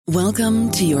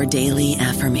Welcome to your daily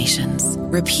affirmations.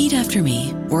 Repeat after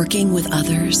me. Working with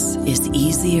others is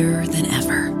easier than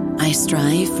ever. I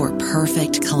strive for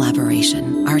perfect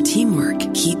collaboration. Our teamwork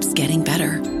keeps getting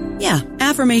better. Yeah,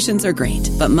 affirmations are great,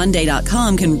 but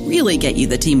Monday.com can really get you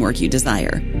the teamwork you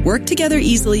desire. Work together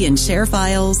easily and share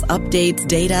files, updates,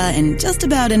 data, and just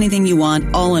about anything you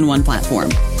want all in one platform.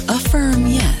 Affirm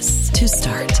yes to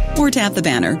start, or tap the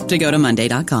banner to go to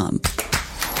Monday.com.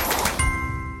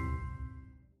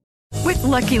 With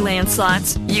Lucky Land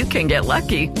Slots, you can get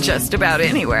lucky just about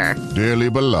anywhere. Dearly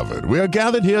beloved, we are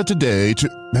gathered here today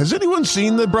to... Has anyone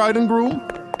seen the bride and groom?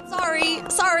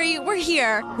 Sorry, we're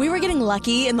here. We were getting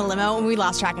lucky in the limo and we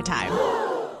lost track of time.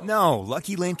 No,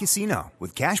 Lucky Land Casino,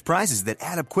 with cash prizes that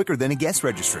add up quicker than a guest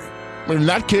registry. In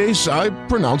that case, I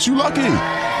pronounce you lucky.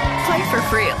 Play for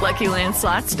free at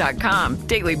LuckyLandSlots.com.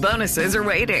 Daily bonuses are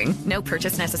waiting. No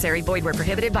purchase necessary. Void where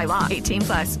prohibited by law.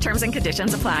 18+. Terms and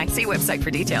conditions apply. See website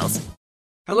for details.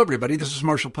 Hello, everybody. This is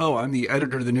Marshall Poe. I'm the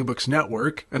editor of the New Books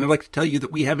Network, and I'd like to tell you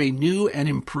that we have a new and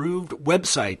improved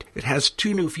website. It has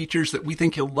 2 new features that we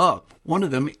think you'll love. One of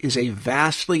them is a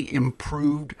vastly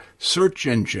improved search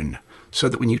engine, so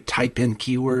that when you type in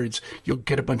keywords, you'll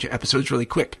get a bunch of episodes really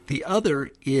quick. The other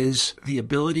is the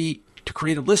ability to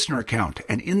create a listener account.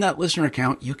 And in that listener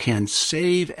account, you can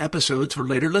save episodes for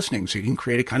later listening. So you can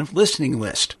create a kind of listening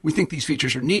list. We think these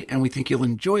features are neat and we think you'll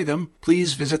enjoy them.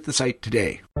 Please visit the site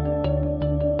today.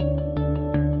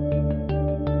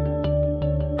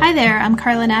 Hi there, I'm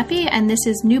Carla Nappi, and this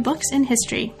is New Books in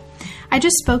History. I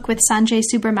just spoke with Sanjay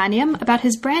Subramaniam about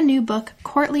his brand new book,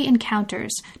 Courtly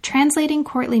Encounters, Translating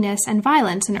Courtliness and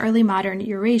Violence in Early Modern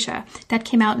Eurasia, that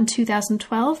came out in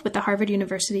 2012 with the Harvard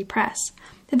University Press.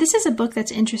 This is a book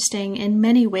that's interesting in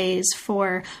many ways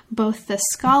for both the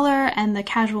scholar and the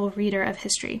casual reader of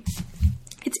history.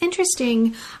 It's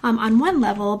interesting on one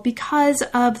level because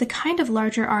of the kind of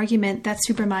larger argument that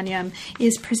Subramaniam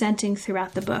is presenting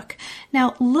throughout the book.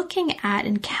 Now, looking at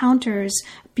encounters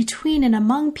between and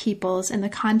among peoples in the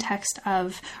context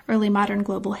of early modern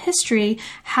global history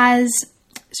has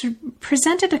sort of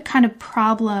presented a kind of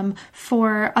problem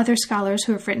for other scholars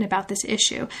who have written about this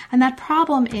issue. And that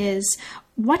problem is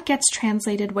what gets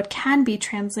translated, what can be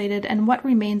translated, and what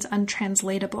remains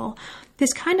untranslatable.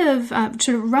 This kind of, sort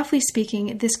of roughly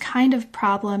speaking, this kind of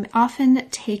problem often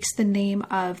takes the name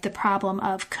of the problem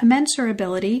of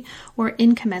commensurability or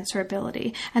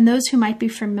incommensurability. And those who might be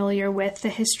familiar with the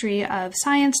history of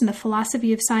science and the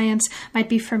philosophy of science might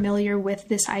be familiar with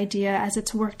this idea as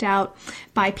it's worked out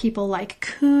by people like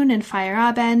Kuhn and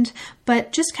Feyerabend.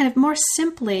 But just kind of more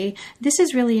simply, this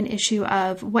is really an issue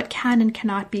of what can and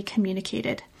cannot be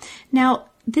communicated. Now,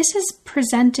 this has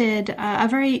presented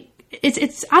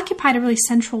it's occupied a really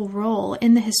central role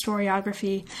in the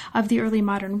historiography of the early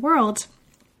modern world,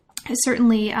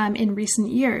 certainly in recent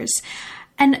years.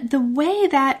 And the way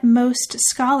that most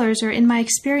scholars, or in my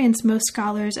experience, most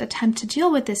scholars attempt to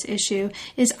deal with this issue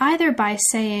is either by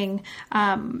saying,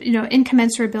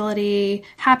 incommensurability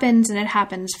happens and it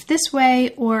happens this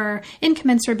way, or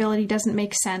incommensurability doesn't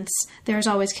make sense. There's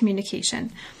always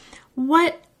communication.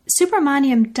 What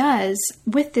Subramaniam does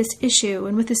with this issue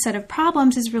and with this set of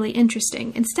problems is really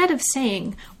interesting. Instead of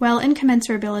saying, well,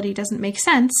 incommensurability doesn't make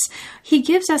sense, he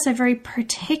gives us a very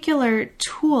particular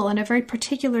tool and a very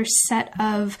particular set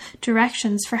of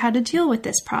directions for how to deal with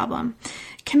this problem.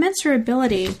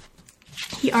 Commensurability,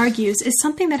 he argues, is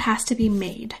something that has to be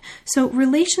made. So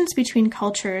relations between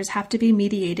cultures have to be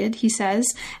mediated, he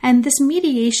says, and this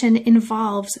mediation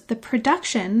involves the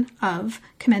production of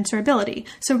commensurability.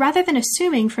 So rather than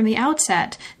assuming from the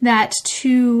outset that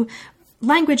two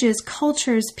languages,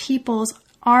 cultures, peoples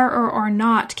are or are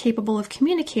not capable of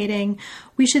communicating,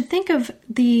 we should think of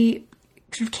the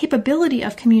sort of capability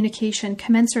of communication,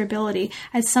 commensurability,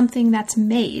 as something that's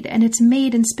made, and it's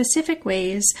made in specific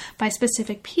ways by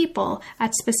specific people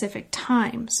at specific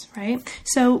times, right?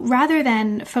 So rather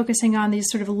than focusing on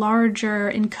these sort of larger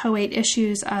inchoate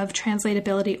issues of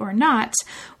translatability or not,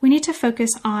 we need to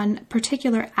focus on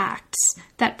particular acts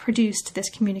that produced this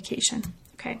communication.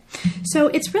 Okay, so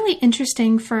it's really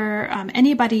interesting for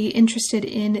anybody interested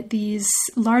in these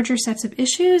larger sets of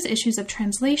issues of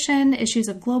translation, issues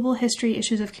of global history,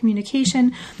 issues of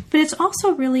communication, but it's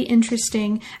also really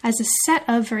interesting as a set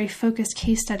of very focused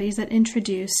case studies that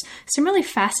introduce some really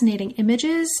fascinating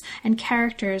images and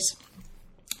characters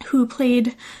who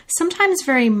played sometimes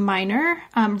very minor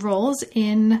roles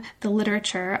in the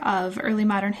literature of early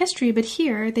modern history, but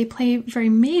here they play very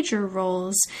major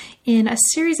roles in a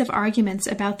series of arguments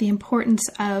about the importance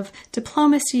of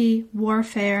diplomacy,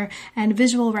 warfare, and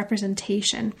visual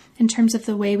representation in terms of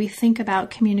the way we think about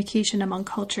communication among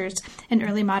cultures in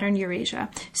early modern Eurasia.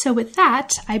 So with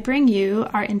that, I bring you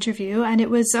our interview, and it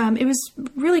was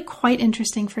really quite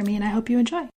interesting for me, and I hope you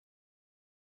enjoy.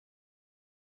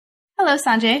 Hello,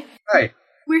 Sanjay. Hi.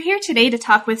 We're here today to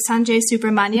talk with Sanjay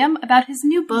Subrahmanyam about his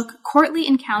new book, Courtly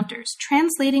Encounters,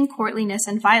 Translating Courtliness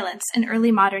and Violence in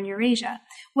Early Modern Eurasia.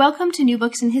 Welcome to New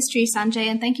Books in History, Sanjay,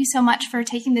 and thank you so much for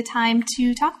taking the time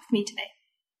to talk with me today.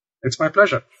 It's my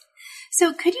pleasure.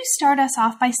 So could you start us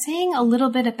off by saying a little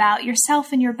bit about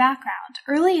yourself and your background?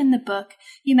 Early in the book,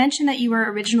 you mentioned that you were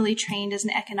originally trained as an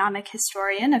economic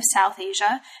historian of South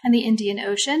Asia and the Indian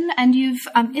Ocean, and you've,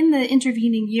 in the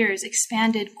intervening years,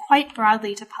 expanded quite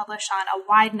broadly to publish on a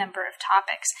wide number of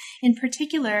topics, in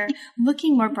particular,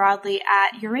 looking more broadly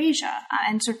at Eurasia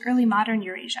and sort of early modern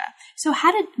Eurasia. So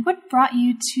what brought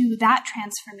you to that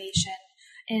transformation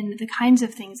in the kinds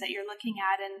of things that you're looking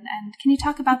at, and can you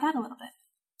talk about that a little bit?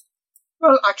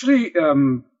 Well, actually,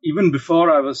 even before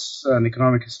I was an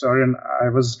economic historian, I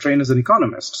was trained as an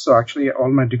economist. So actually,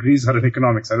 all my degrees are in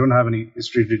economics. I don't have any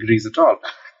history degrees at all.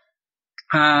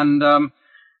 And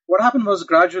what happened was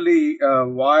gradually,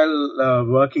 while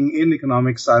working in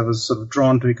economics, I was sort of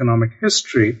drawn to economic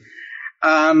history.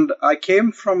 And I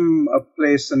came from a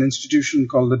place, an institution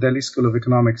called the Delhi School of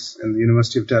Economics in the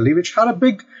University of Delhi, which had a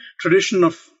big tradition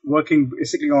of working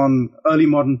basically on early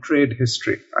modern trade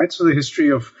history, right? So the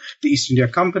history of the East India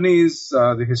companies,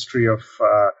 the history of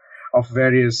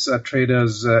various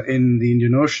traders in the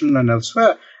Indian Ocean and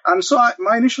elsewhere. And so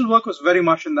my initial work was very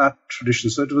much in that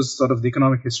tradition. So it was sort of the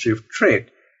economic history of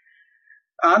trade.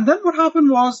 And then what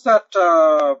happened was that,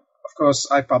 of course,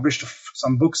 I published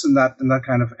some books in that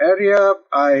kind of area.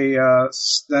 I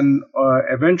then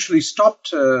eventually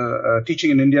stopped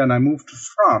teaching in India, and I moved to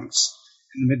France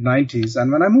in the mid-90s. And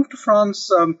when I moved to France,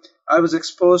 I was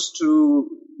exposed to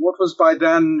what was by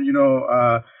then,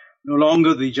 no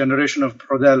longer the generation of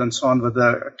Prodel and so on, but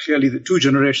clearly the two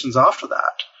generations after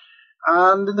that.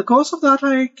 And in the course of that,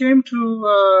 I came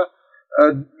to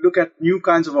look at new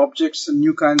kinds of objects and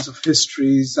new kinds of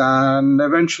histories. And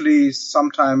eventually,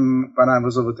 sometime when I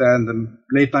was over there in the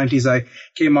late 90s, I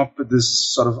came up with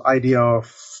this sort of idea of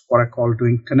what I call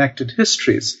doing connected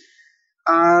histories.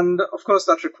 And of course,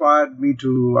 that required me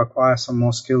to acquire some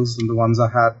more skills than the ones I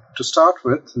had to start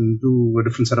with and do a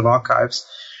different set of archives.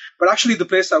 But actually, the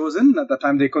place I was in at that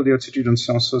time, they called the Institut de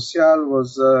Sciences Sociales,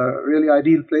 was a really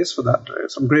ideal place for that.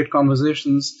 Some great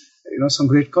conversations, some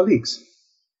great colleagues.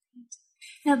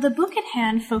 Now, the book at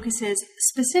hand focuses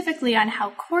specifically on how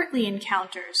courtly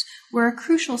encounters were a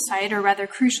crucial site, or rather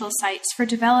crucial sites, for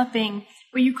developing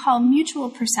what you call mutual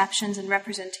perceptions and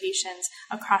representations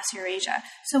across Eurasia.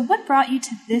 So what brought you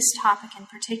to this topic in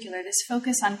particular, this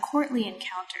focus on courtly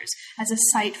encounters as a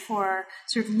site for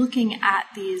sort of looking at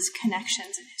these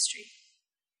connections in history?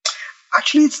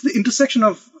 Actually, it's the intersection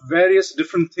of various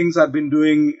different things I've been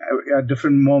doing at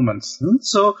different moments.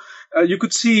 So you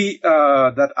could see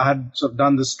that I had sort of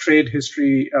done this trade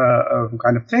history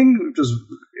kind of thing. It was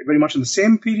very much in the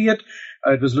same period.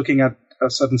 It was looking at a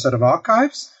certain set of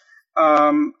archives.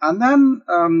 And then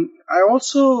I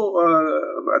also,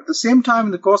 at the same time,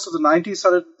 in the course of the 90s,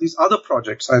 started these other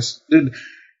projects. I did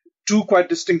two quite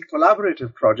distinct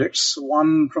collaborative projects.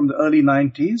 One from the early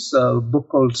 90s, a book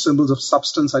called Symbols of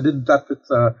Substance. I did that with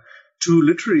two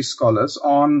literary scholars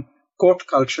on court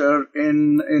culture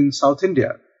in South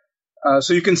India.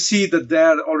 So you can see that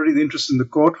there already the interest in the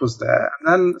court was there. And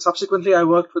then subsequently I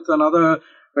worked with another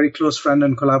very close friend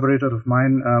and collaborator of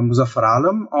mine, Muzaffar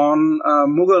Alam, on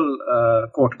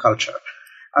Mughal court culture.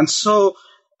 And so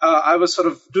I was sort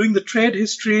of doing the trade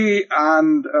history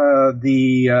and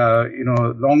the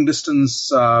long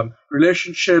distance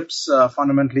relationships,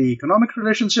 fundamentally economic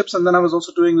relationships, and then I was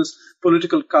also doing this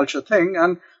political culture thing.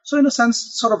 And so in a sense,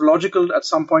 it's sort of logical at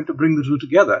some point to bring the two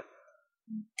together.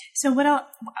 So what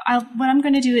I'm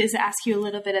going to do is ask you a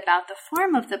little bit about the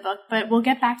form of the book, but we'll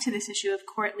get back to this issue of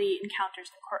courtly encounters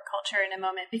and court culture in a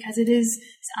moment, because it is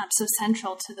so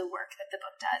central to the work that the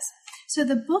book does. So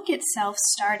the book itself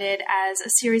started as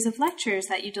a series of lectures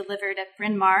that you delivered at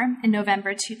Bryn Mawr in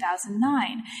November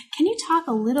 2009. Can you talk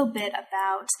a little bit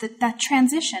about that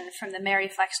transition from the Mary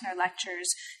Flexner lectures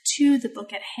to the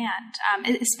book at hand,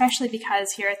 especially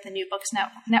because here at the New Books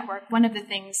Network, one of the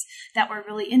things that we're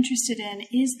really interested in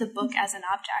is the book as an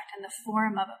object and the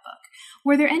form of a book.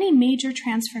 Were there any major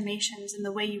transformations in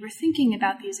the way you were thinking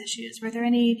about these issues? Were there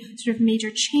any sort of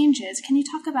major changes? Can you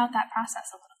talk about that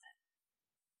process a little bit?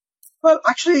 Well,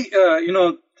 actually,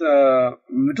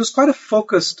 it was quite a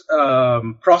focused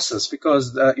process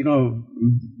because,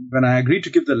 when I agreed to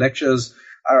give the lectures,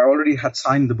 I already had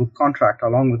signed the book contract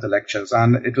along with the lectures,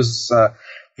 and it was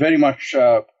very much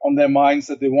on their minds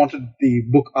that they wanted the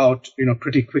book out,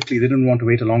 pretty quickly. They didn't want to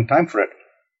wait a long time for it.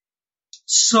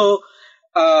 So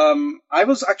I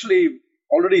was actually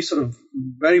already sort of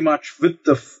very much with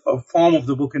the form of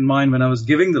the book in mind when I was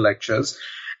giving the lectures.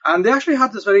 And they actually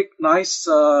had this very nice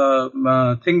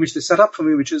thing which they set up for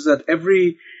me, which is that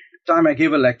every time I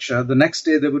gave a lecture, the next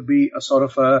day there would be a sort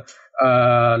of a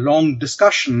long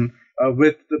discussion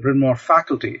with the Bryn Mawr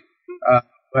faculty who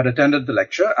had attended the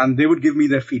lecture, and they would give me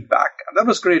their feedback. And that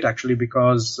was great, actually,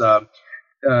 because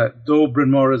though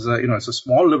Bryn Mawr is it's a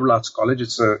small liberal arts college,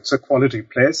 it's a quality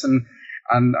place, and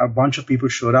a bunch of people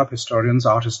showed up, historians,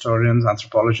 art historians,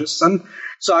 anthropologists. And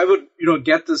so I would,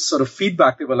 get this sort of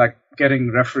feedback. They were like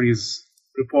getting referees'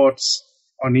 reports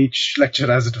on each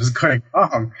lecture as it was going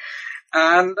on.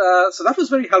 And so that was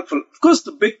very helpful. Of course,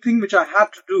 the big thing which I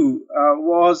had to do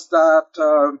was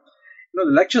that, the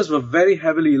lectures were very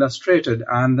heavily illustrated.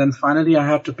 And then finally I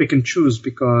had to pick and choose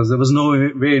because there was no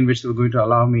way in which they were going to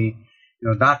allow me,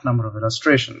 that number of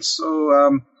illustrations.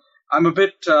 So I'm a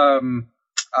bit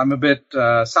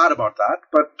sad about that,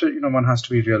 but one has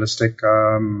to be realistic.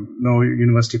 No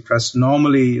university press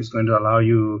normally is going to allow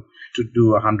you to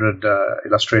do 100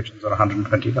 illustrations or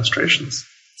 120 illustrations.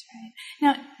 That's right.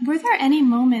 Now, were there any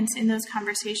moments in those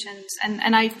conversations,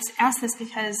 and I ask this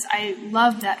because I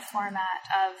love that format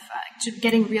of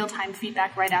getting real-time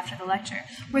feedback right after the lecture.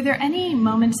 Were there any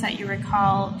moments that you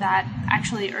recall that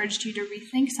actually urged you to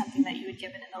rethink something that you had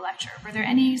given in the lecture? Were there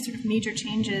any sort of major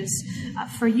changes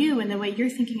for you in the way you're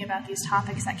thinking about these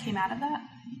topics that came out of that?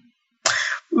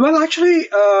 Well, actually,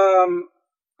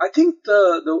 I think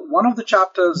the one of the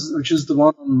chapters, which is the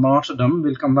one on martyrdom,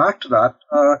 we'll come back to that.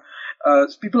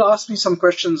 People ask me some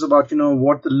questions about,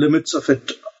 what the limits of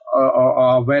it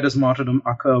are. Where does martyrdom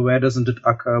occur? Where doesn't it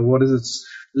occur? What is its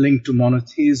link to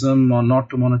monotheism or not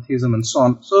to monotheism, and so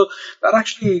on. So that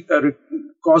actually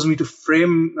caused me to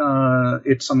frame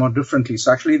it somewhat differently.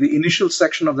 So actually, the initial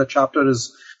section of the chapter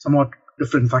is somewhat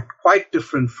different, in fact, quite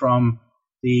different from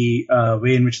the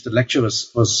way in which the lecture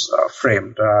was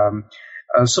framed.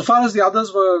 So far as the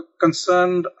others were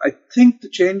concerned, I think the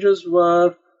changes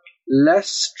were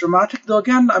less dramatic, though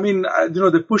again,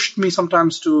 they pushed me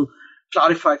sometimes to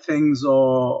clarify things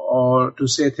or to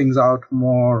say things out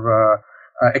more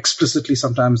explicitly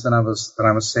sometimes than I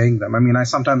was saying them. I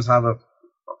sometimes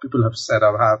people have said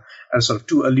I have a sort of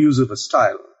too elusive a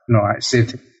style. I say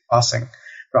things passing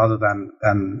rather than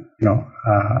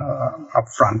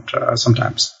upfront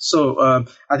sometimes. So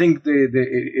I think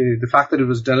the fact that it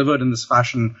was delivered in this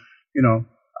fashion,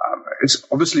 it's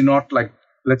obviously not like,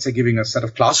 let's say, giving a set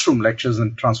of classroom lectures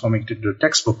and transforming it into a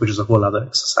textbook, which is a whole other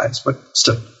exercise, but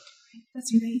still.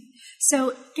 That's great.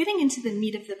 So getting into the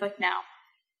meat of the book now.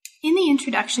 In the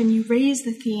introduction, you raise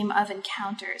the theme of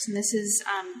encounters, and this is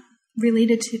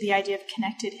related to the idea of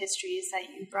connected histories that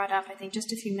you brought up, I think,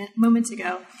 just a few moments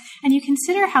ago. And you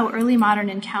consider how early modern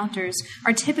encounters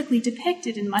are typically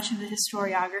depicted in much of the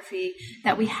historiography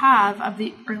that we have of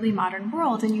the early modern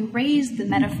world. And you raise the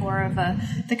metaphor of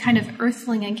the kind of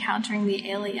earthling encountering the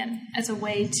alien as a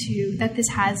way that this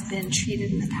has been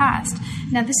treated in the past.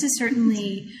 Now, this is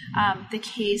certainly the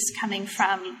case coming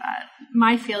from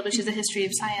my field, which is the history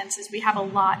of science, is we have a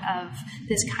lot of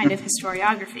this kind of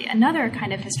historiography. Another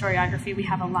kind of historiography we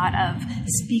have a lot of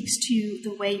speaks to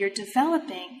the way you're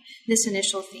developing this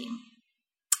initial theme.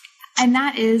 And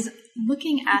that is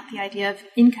looking at the idea of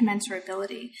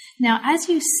incommensurability. Now, as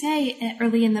you say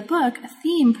early in the book, a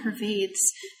theme pervades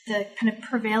the kind of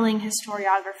prevailing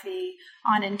historiography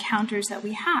on encounters that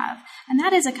we have. And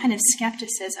that is a kind of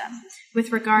skepticism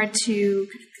with regard to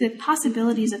the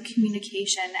possibilities of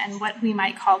communication and what we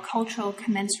might call cultural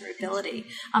commensurability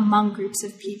among groups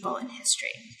of people in history.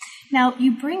 Now,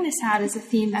 you bring this out as a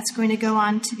theme that's going to go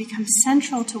on to become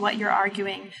central to what you're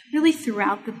arguing really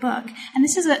throughout the book. And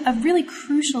this is a really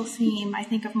crucial theme, I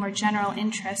think, of more general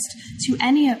interest to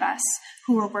any of us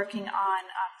who are working on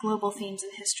global themes in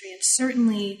history, and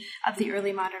certainly of the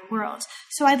early modern world.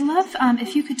 So I'd love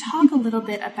if you could talk a little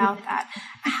bit about that.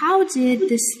 How did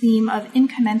this theme of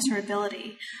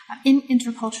incommensurability in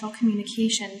intercultural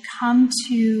communication come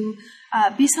to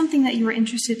be something that you were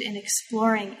interested in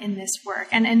exploring in this work,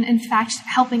 and in fact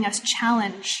helping us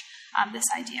challenge this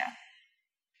idea?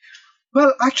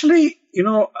 Well, actually,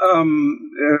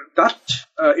 that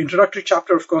introductory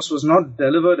chapter, of course, was not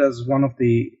delivered as one of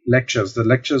the lectures. The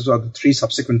lectures are the 3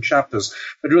 subsequent chapters.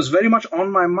 But it was very much on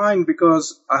my mind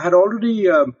because I had already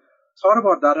thought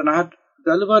about that, and I had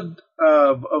delivered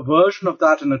a version of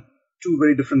that in 2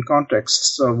 very different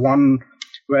contexts. One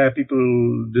where people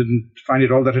didn't find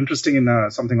it all that interesting in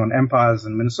something on empires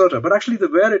in Minnesota. But actually,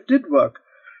 where it did work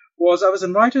was I was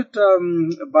invited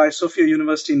by Sophia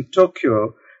University in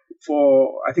Tokyo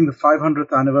for, I think, the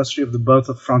 500th anniversary of the birth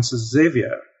of Francis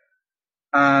Xavier.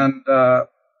 And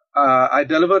I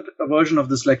delivered a version of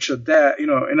this lecture there,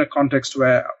 in a context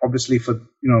where, obviously, for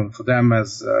them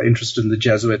as interested in the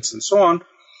Jesuits and so on,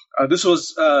 this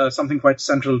was something quite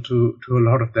central to a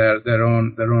lot of their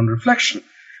own reflection.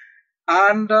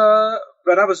 And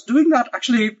when I was doing that,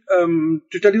 actually,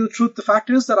 to tell you the truth, the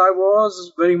fact is that I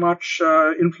was very much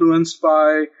influenced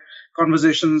by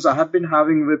conversations I had been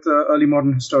having with early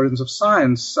modern historians of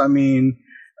science. I mean,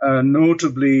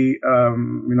 notably,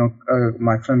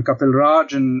 my friend Kapil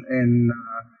Raj in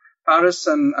Paris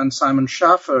and Simon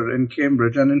Schaffer in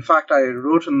Cambridge. And in fact, I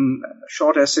wrote a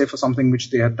short essay for something which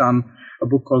they had done, a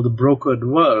book called The Brokered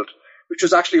World, which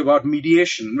was actually about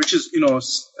mediation, which is,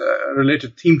 a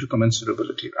related theme to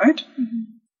commensurability, right? Mm-hmm.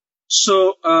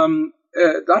 So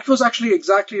that was actually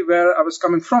exactly where I was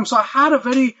coming from. So I had a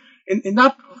very, in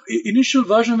that initial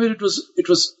version of it, it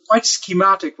was quite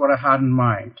schematic what I had in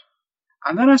mind.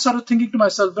 And then I started thinking to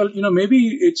myself, well,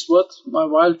 maybe it's worth my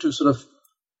while to sort of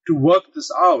to work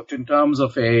this out in terms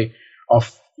of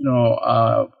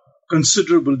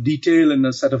considerable detail in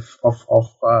a set of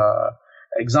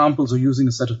examples or using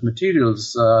a set of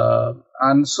materials.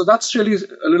 And so that's really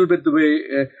a little bit the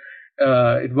way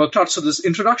it worked out. So this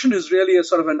introduction is really a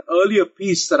sort of an earlier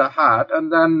piece that I had,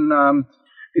 and then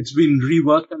it's been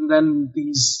reworked, and then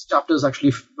these chapters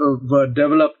actually were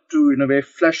developed to, in a way,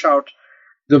 flesh out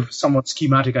the somewhat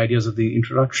schematic ideas of the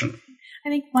introduction. I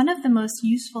think one of the most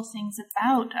useful things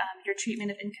about your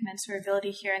treatment of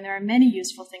incommensurability here, and there are many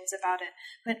useful things about it,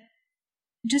 but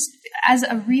just as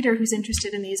a reader who's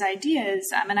interested in these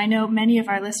ideas, and I know many of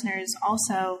our listeners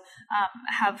also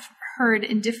have heard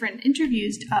in different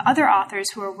interviews other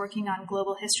authors who are working on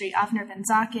global history, Avner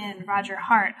Ben-Zaken, Roger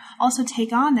Hart, also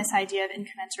take on this idea of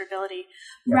incommensurability,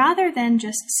 rather than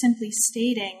just simply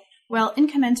stating, well,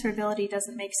 incommensurability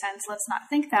doesn't make sense, let's not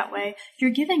think that way. You're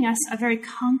giving us a very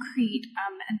concrete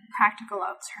and practical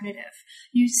alternative.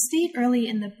 You state early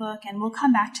in the book, and we'll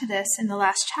come back to this in the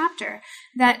last chapter,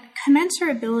 that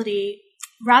commensurability,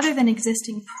 rather than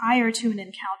existing prior to an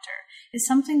encounter, is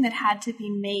something that had to be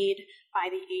made by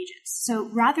the ages. So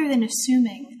rather than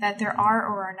assuming that there are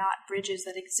or are not bridges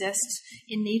that exist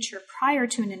in nature prior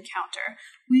to an encounter,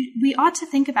 we ought to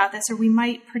think about this, or we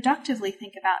might productively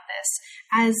think about this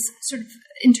as sort of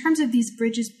in terms of these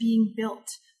bridges being built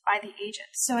by the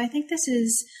ages. So I think this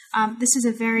is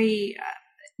a very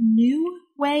new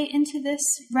way into this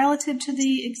relative to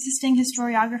the existing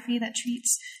historiography that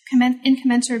treats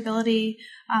incommensurability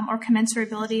or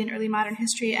commensurability in early modern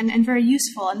history, and very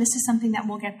useful. And this is something that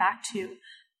we'll get back to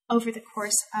over the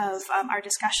course of our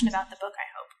discussion about the book, I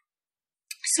hope.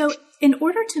 So in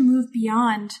order to move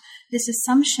beyond this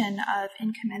assumption of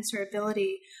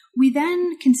incommensurability, we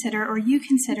then consider, or you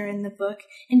consider in the book,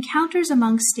 encounters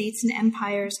among states and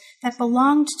empires that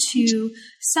belonged to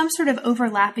some sort of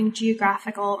overlapping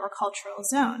geographical or cultural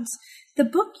zones. The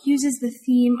book uses the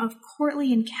theme of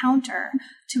courtly encounter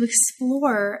to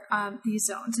explore these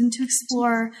zones and to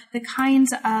explore the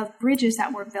kinds of bridges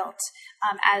that were built,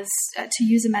 as to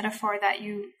use a metaphor that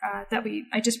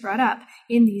I just brought up,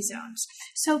 in these zones.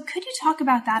 So could you talk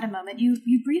about that a moment?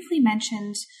 You briefly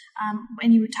mentioned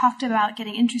when you talked about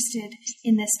getting interested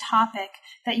in this topic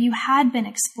that you had been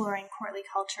exploring courtly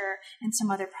culture in some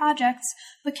other projects,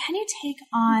 but can you take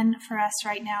on for us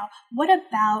right now, what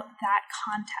about that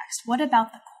context? What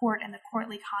about the court and the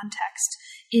courtly context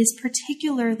is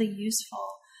particularly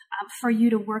useful for you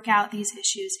to work out these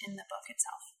issues in the book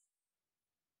itself?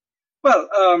 Well,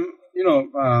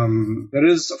 there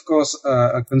is, of course,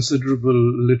 a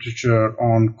considerable literature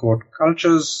on court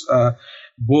cultures,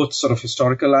 both sort of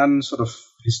historical and sort of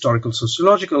historical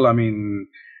sociological. I mean,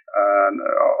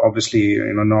 obviously,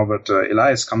 Norbert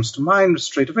Elias comes to mind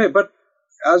straight away. But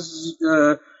as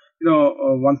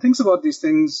one thinks about these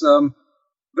things,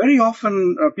 very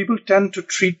often people tend to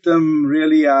treat them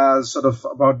really as sort of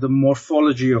about the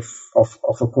morphology of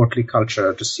a courtly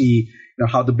culture, to see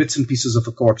how the bits and pieces of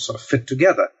a court sort of fit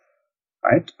together,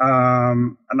 right?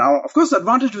 And now, of course, the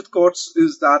advantage with courts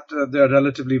is that they are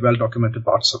relatively well-documented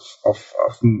parts of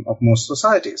most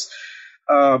societies.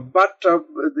 But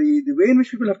the way in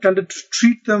which people have tended to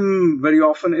treat them very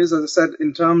often is, as I said,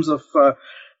 in terms of, for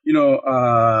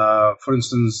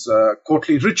instance,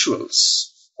 courtly rituals,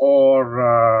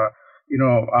 or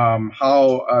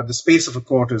how the space of a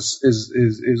court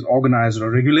is organized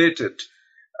or regulated,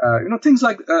 things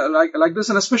like this.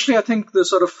 And especially, I think the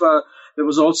sort of there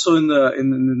was also in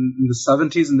the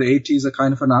 70s and the 80s a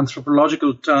kind of an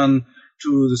anthropological turn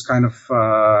to this kind of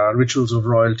rituals of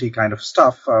royalty kind of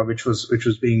stuff, which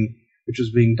was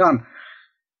being done.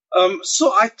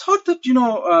 So I thought that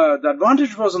the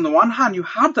advantage was, on the one hand, you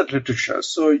had that literature,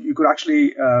 so you could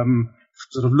actually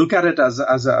sort of look at it as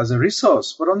a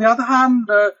resource. But on the other hand,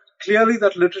 clearly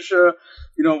that literature,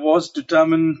 was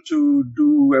determined to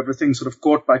do everything sort of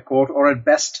court by court, or at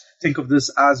best think of this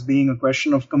as being a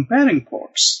question of comparing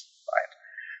courts, right?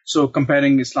 So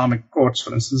comparing Islamic courts,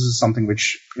 for instance, is something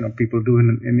which people do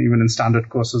even in standard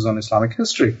courses on Islamic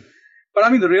history. But I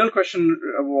mean, the real question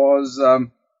was,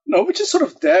 which is sort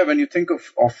of there when you think of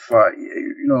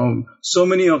so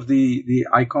many of the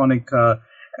iconic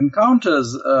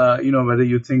encounters, whether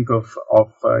you think of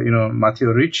Matteo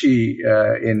Ricci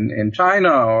in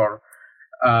China, or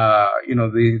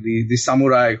the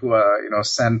samurai who are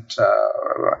sent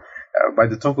by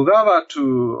the Tokugawa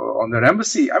on their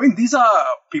embassy. I mean, these are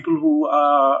people who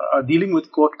are dealing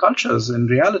with court cultures in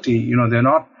reality. They're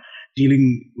not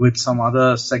dealing with some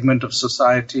other segment of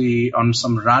society on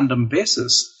some random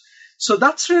basis. So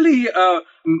that's really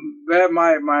where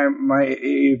my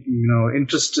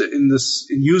interest in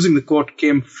using the court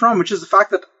came from, which is the fact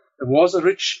that there was a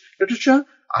rich literature.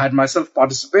 I had myself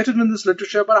participated in this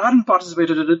literature, but I hadn't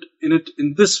participated in it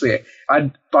in this way.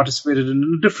 I'd participated in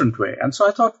a different way. And so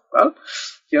I thought, well,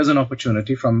 here's an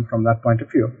opportunity from that point of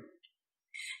view.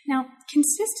 Now,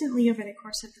 consistently over the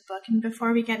course of the book, and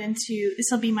before we get into, this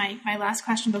will be my last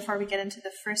question before we get into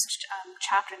the first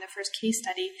chapter and the first case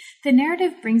study, the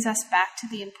narrative brings us back to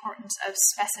the importance of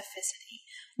specificity,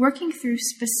 working through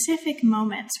specific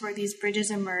moments where these bridges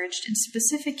emerged in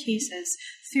specific cases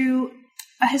through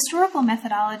a historical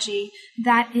methodology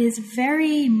that is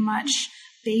very much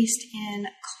based in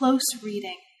close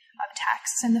reading of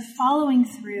texts and the following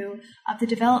through of the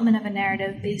development of a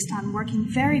narrative based on working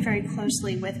very, very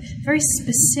closely with very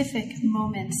specific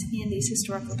moments in these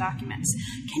historical documents.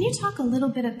 Can you talk a little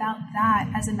bit about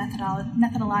that as a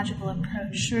methodological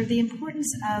approach, or the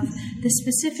importance of the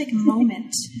specific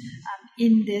moment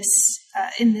in this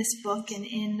book and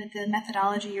in the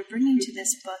methodology you're bringing to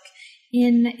this book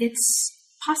in its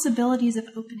possibilities of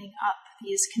opening up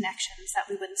these connections that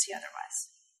we wouldn't see otherwise?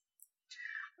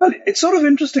 Well, it's sort of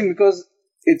interesting because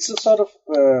it's a sort of,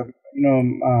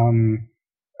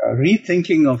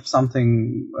 rethinking of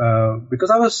something, because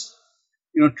I was,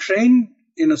 trained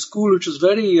in a school which was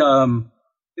very,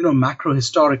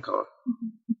 macro-historical,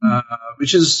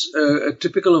 which is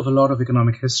typical of a lot of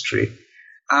economic history.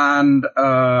 And,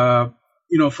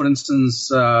 for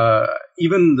instance,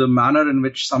 even the manner in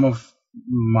which some of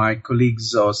my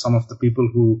colleagues or some of the people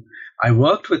who I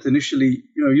worked with initially,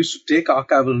 used to take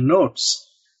archival notes.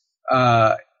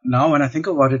 Now, when I think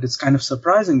about it, it's kind of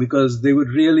surprising because they would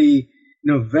really,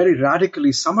 very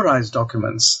radically summarize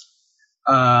documents.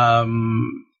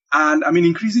 And I mean,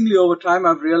 increasingly over time,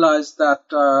 I've realized that,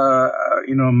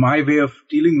 my way of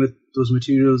dealing with those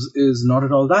materials is not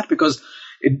at all that, because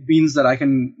it means that I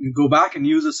can go back and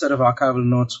use a set of archival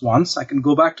notes once. I can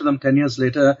go back to them 10 years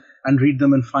later and read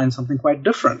them and find something quite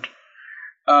different.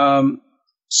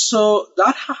 So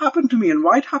that happened to me. And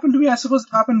why it happened to me, I suppose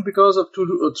it happened because of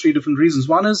 2 or 3 different reasons.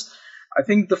 One is, I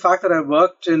think the fact that I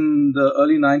worked in the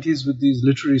early 90s with these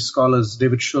literary scholars,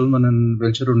 David Shulman and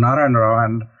Velcheru Narayan Rao,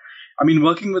 and I mean,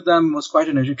 working with them was quite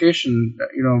an education,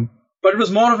 but it was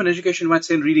more of an education, you might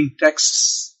say, in reading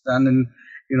texts than in,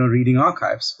 reading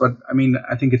archives. But I mean,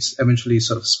 I think it's eventually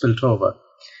sort of spilt over.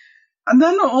 And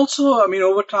then also, I mean,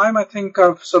 over time, I think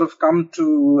I've sort of come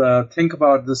to think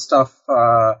about this stuff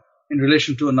in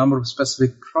relation to a number of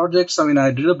specific projects. I mean,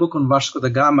 I did a book on Vasco da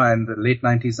Gama in the late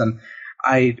 90s, and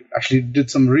I actually did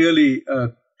some really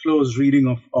close reading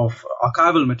of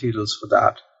archival materials for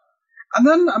that. And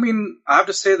then, I mean, I have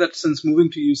to say that since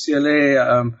moving to UCLA,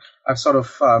 I've sort of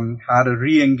had a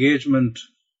re-engagement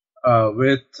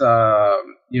with,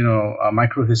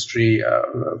 microhistory,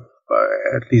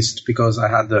 at least because I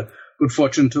had the good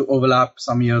fortune to overlap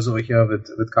some years over here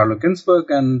with Carlo Ginzburg.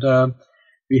 And,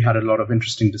 we had a lot of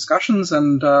interesting discussions.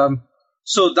 And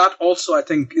so that also, I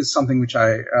think, is something which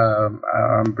I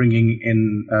am bringing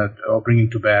in or bringing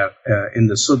to bear in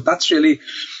this. So that's really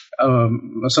a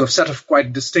sort of set of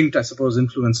quite distinct, I suppose,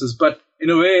 influences. But in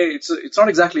a way, it's not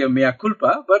exactly a mea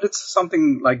culpa, but it's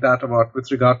something like that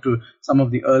with regard to some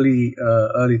of the early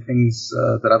things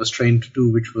that I was trained to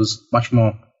do, which was much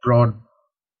more broad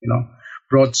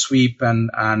sweep and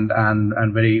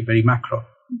very, very macro.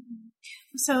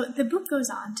 So the book goes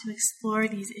on to explore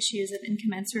these issues of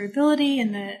incommensurability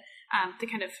and the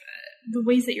kind of the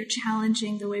ways that you're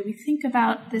challenging the way we think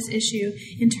about this issue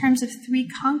in terms of three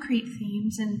concrete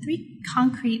themes and three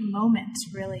concrete moments,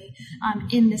 really,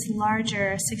 in this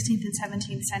larger 16th and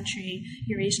 17th century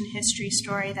Eurasian history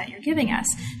story that you're giving us.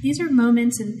 These are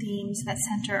moments and themes that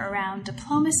center around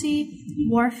diplomacy,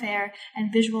 warfare,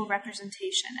 and visual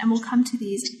representation, and we'll come to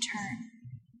these in turn.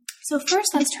 So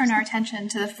first, let's turn our attention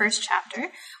to the first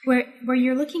chapter, where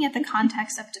you're looking at the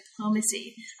context of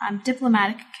diplomacy,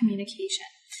 diplomatic communication.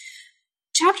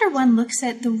 Chapter 1 looks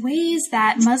at the ways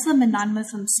that Muslim and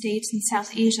non-Muslim states in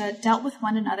South Asia dealt with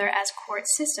one another as court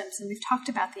systems, and we've talked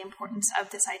about the importance of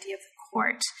this idea of the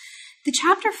court. The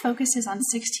chapter focuses on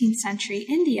 16th century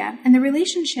India and the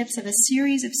relationships of a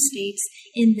series of states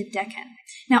in the Deccan.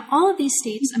 Now, all of these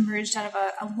states emerged out of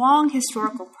a long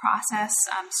historical process,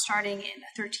 starting in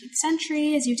the 13th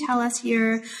century, as you tell us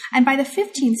here. And by the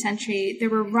 15th century, there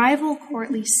were rival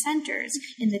courtly centers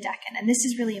in the Deccan. And this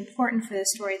is really important for the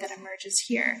story that emerges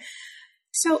here.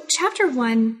 So chapter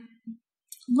 1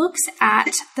 looks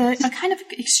at the kind of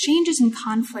exchanges and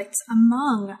conflicts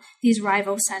among these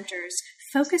rival centers,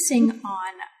 focusing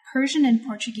on Persian and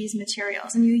Portuguese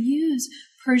materials. And you use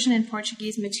Persian and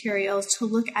Portuguese materials to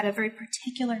look at a very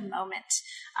particular moment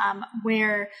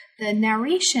where the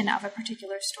narration of a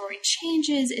particular story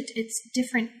changes. It's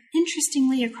different,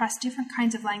 interestingly, across different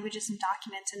kinds of languages and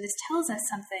documents. And this tells us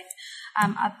something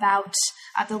about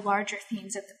the larger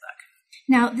themes of the book.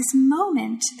 Now, this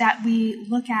moment that we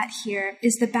look at here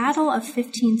is the Battle of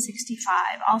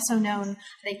 1565, also known,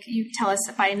 I think you tell us,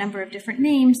 by a number of different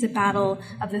names. The Battle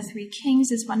of the Three Kings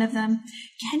is one of them.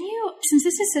 Can you, since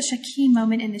this is such a key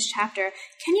moment in this chapter,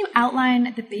 can you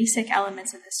outline the basic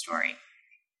elements of the story?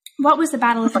 What was the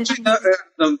Battle of 1565?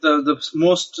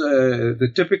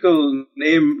 The typical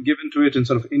name given to it in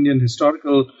sort of Indian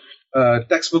historical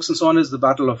textbooks and so on is the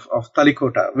Battle of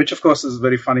Talikota, which of course is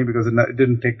very funny because it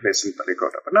didn't take place in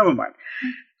Talikota, but never mind.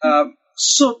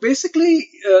 So basically,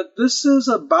 this is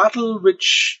a battle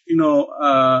which,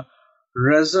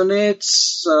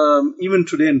 resonates even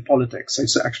today in politics.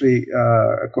 It's actually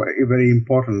very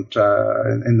important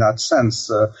in that sense,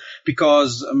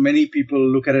 because many people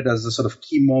look at it as a sort of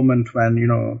key moment when,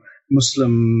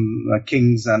 Muslim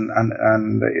kings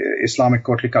and Islamic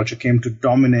courtly culture came to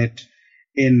dominate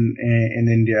in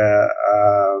India,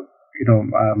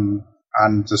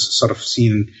 and just sort of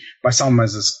seen by some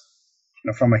as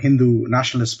from a Hindu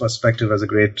nationalist perspective as a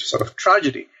great sort of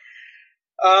tragedy.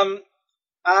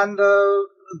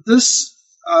 This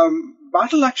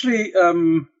battle actually,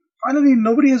 finally,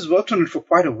 nobody has worked on it for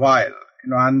quite a while,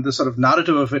 and the sort of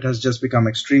narrative of it has just become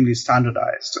extremely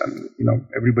standardized. And,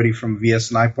 everybody from V.S.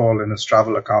 Naipaul in his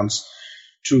travel accounts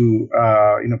to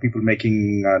people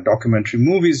making documentary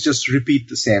movies just repeat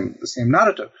the same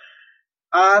narrative.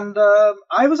 And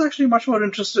I was actually much more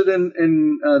interested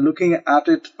in looking at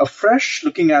it afresh,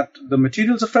 looking at the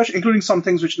materials afresh, including some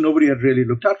things which nobody had really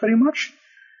looked at very much.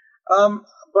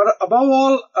 But above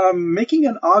all, making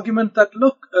an argument that,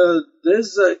 look,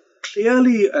 there's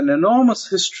clearly an enormous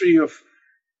history of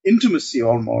intimacy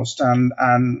almost and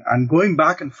going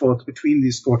back and forth between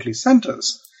these courtly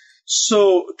centers.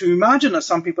 So to imagine, as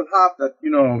some people have, that,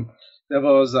 there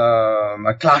was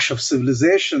a clash of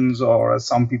civilizations, or as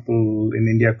some people in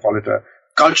India call it, a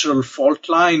cultural fault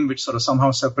line, which sort of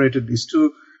somehow separated these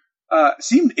two,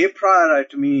 seemed a priori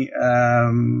to me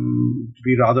to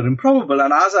be rather improbable.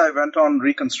 And as I went on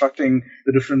reconstructing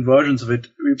the different versions of it,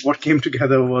 what came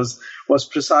together was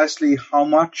precisely how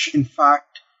much, in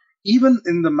fact, even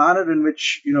in the manner in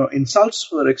which, insults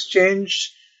were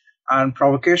exchanged and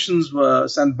provocations were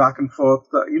sent back and forth,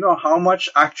 how much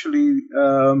actually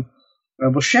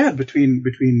was shared between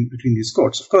these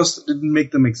courts. Of course, it didn't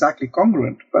make them exactly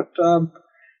congruent, but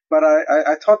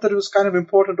I thought that it was kind of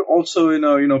important to also,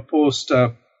 post,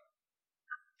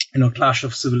 clash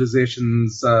of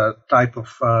civilizations type of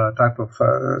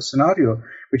scenario,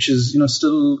 which is,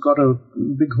 still got a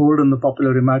big hold on the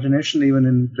popular imagination, even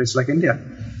in places like India.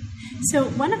 So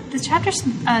one of the chapters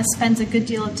spends a good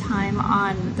deal of time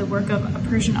on the work of a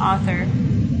Persian author.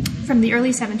 from the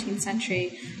early 17th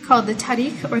century called the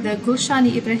Tarikh, or the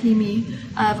Gulshan-i-Ibrahimi,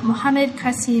 of Muhammad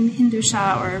Qasim Hindu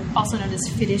Shah, or also known as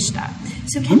Firishta.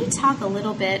 So can you talk a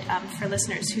little bit, for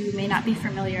listeners who may not be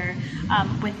familiar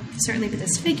certainly with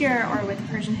this figure or with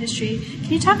Persian history,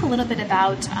 can you talk a little bit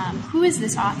about who is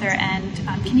this author, and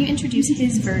can you introduce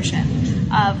his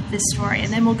version of this story?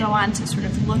 And then we'll go on to sort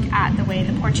of look at the way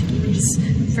the Portuguese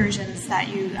versions that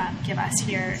you give us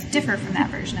here differ from that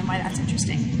version and why that's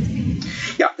interesting.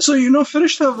 Yeah, so,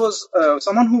 Firishta was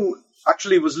someone who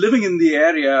actually was living in the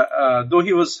area, though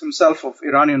he was himself of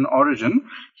Iranian origin.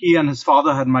 He and his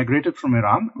father had migrated from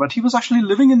Iran, but he was actually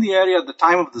living in the area at the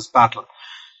time of this battle.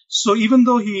 So even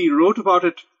though he wrote about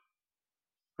it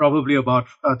probably about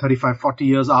 35, 40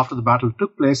 years after the battle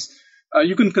took place,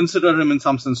 you can consider him in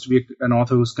some sense to be an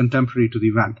author who's contemporary to the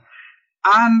event.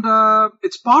 And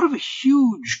it's part of a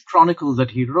huge chronicle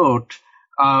that he wrote,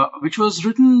 which was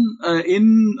written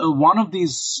in one of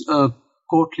these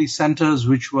courtly centers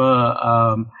which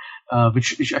were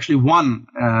which actually won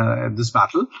this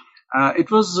battle. It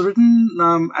was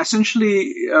written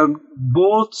essentially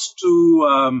both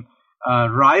to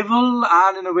rival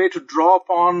and in a way to draw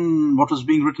upon what was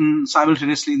being written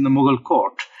simultaneously in the Mughal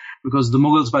court, because the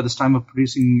Mughals by this time were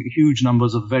producing huge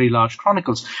numbers of very large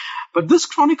chronicles. But this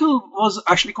chronicle was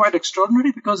actually quite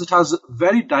extraordinary because it has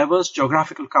very diverse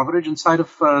geographical coverage inside of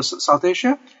South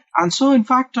Asia. And so, in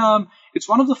fact, it's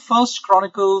one of the first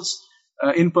chronicles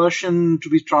in Persian to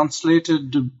be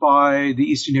translated by the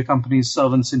East India Company's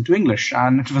servants into English.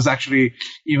 And it was actually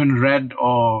even read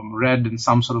in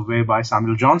some sort of way by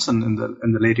Samuel Johnson in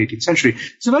the late 18th century.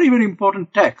 It's a very, very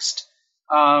important text.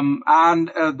 And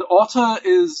the author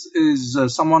is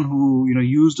someone who,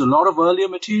 used a lot of earlier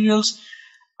materials.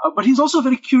 But he's also a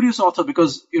very curious author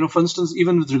because, for instance,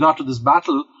 even with regard to this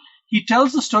battle, he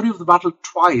tells the story of the battle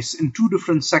twice in two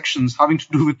different sections having to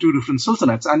do with two different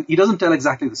sultanates, and he doesn't tell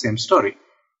exactly the same story.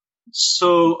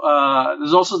 So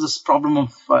there's also this problem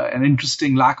of an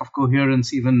interesting lack of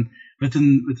coherence even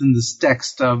within this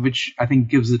text, which I think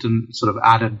gives it a sort of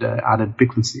added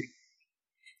piquancy.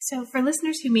 So for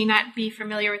listeners who may not be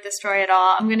familiar with the story at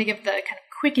all, I'm going to give the kind of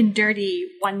quick and dirty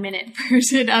 1-minute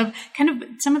version of kind of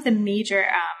some of the major,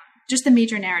 just the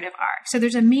major narrative arc. So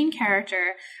there's a main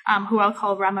character who I'll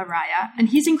call Rama Raya, and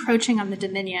he's encroaching on the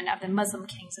dominion of the Muslim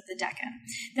kings of the Deccan.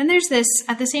 Then there's this,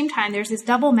 at the same time, there's this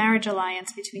double marriage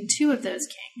alliance between two of those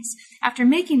kings. After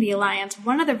making the alliance,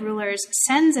 one of the rulers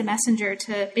sends a messenger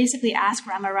to basically ask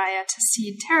Rama Raya to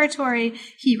cede territory.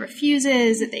 He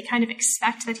refuses. They kind of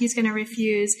expect that he's going to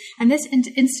refuse, and this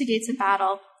instigates a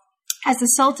battle as the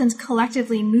sultans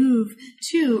collectively move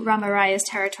to Rama Raya's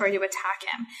territory to attack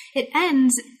him. It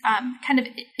ends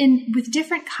with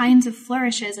different kinds of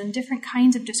flourishes and different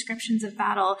kinds of descriptions of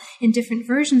battle in different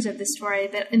versions of the story.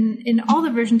 That in all the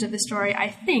versions of the story,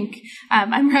 I think,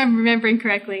 I'm remembering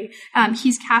correctly,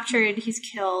 he's captured, he's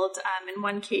killed. In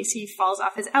one case, he falls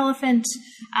off his elephant,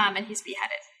 and he's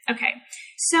beheaded. Okay,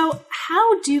 so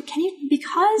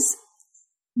because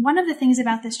one of the things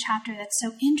about this chapter that's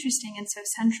so interesting and so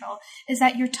central is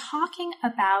that you're talking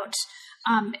about,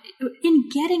 in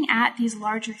getting at these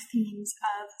larger themes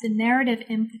of the narrative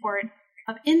import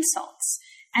of insults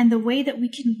and the way that we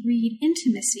can read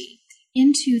intimacy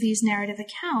into these narrative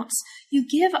accounts, you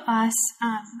give us,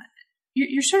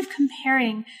 you're sort of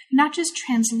comparing not just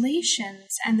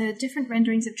translations and the different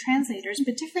renderings of translators,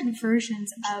 but different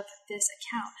versions of this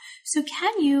account. So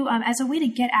can you, as a way to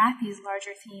get at these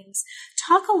larger themes,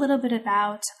 talk a little bit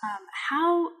about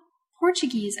how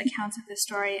Portuguese accounts of the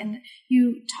story, and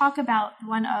you talk about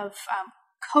one of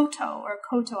Couto,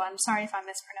 I'm sorry if I'm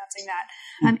mispronouncing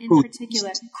that, in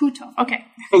particular, Couto, okay.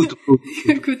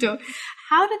 Couto.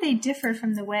 How do they differ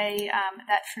from the way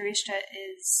that Firishta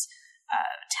is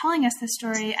telling us the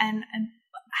story, and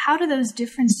how do those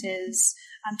differences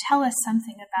tell us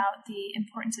something about the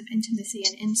importance of intimacy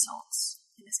and insults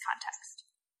in this context?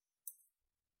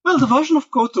 Well, the version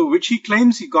of Couto, which he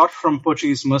claims he got from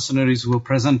Portuguese mercenaries who were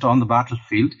present on the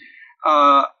battlefield,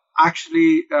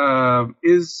 actually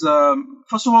is,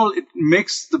 first of all, it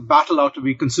makes the battle out to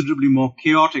be considerably more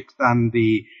chaotic than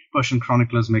the Persian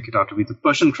chroniclers make it out to be. The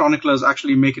Persian chroniclers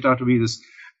actually make it out to be this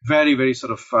very, very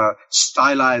sort of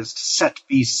stylized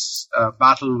set-piece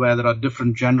battle where there are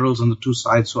different generals on the two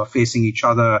sides who are facing each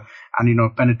other,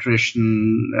 and,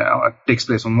 penetration takes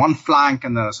place on one flank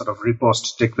and then a sort of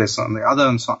riposte takes place on the other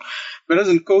and so on. Whereas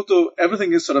in Couto,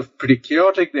 everything is sort of pretty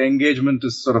chaotic. The engagement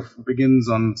is sort of begins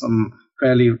on some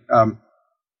fairly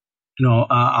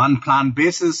unplanned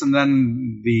basis, and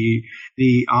then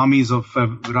the armies of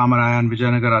Rama Raya and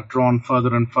Vijayanagar are drawn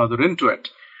further and further into it.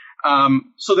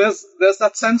 So there's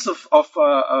that sense of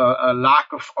a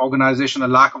lack of organization, a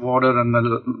lack of order,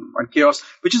 and chaos,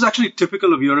 which is actually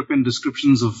typical of European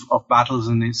descriptions of battles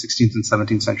in the 16th and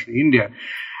 17th century India.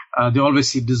 They always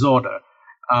see disorder.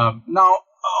 Now,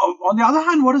 on the other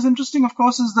hand, what is interesting, of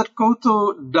course, is that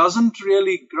Couto doesn't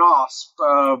really grasp,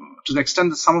 to the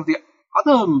extent that some of the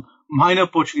other minor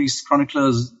Portuguese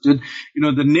chroniclers did,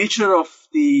 the nature of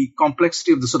the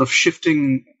complexity of the sort of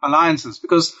shifting alliances.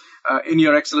 Because in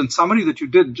your excellent summary that you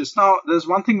did just now, there's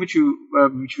one thing which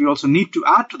we also need to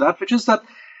add to that, which is that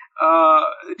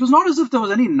it was not as if there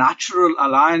was any natural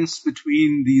alliance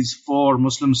between these four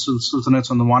Muslim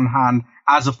sultanates on the one hand,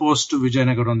 as opposed to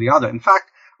Vijayanagar on the other. In fact,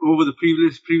 over the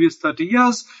previous 30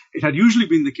 years, it had usually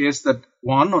been the case that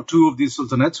one or two of these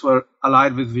sultanates were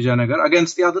allied with Vijayanagar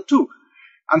against the other two.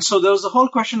 And so there was the whole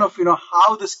question of,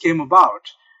 how this came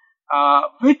about,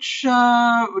 which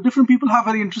different people have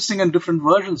very interesting and different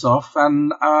versions of.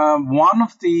 And one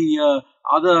of the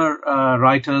other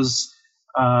writers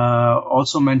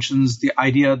also mentions the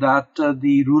idea that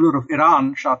the ruler of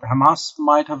Iran, Shah Tahmasp,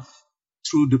 might have,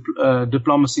 through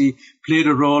diplomacy, played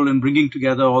a role in bringing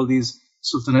together all these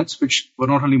sultanates, which were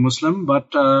not only Muslim,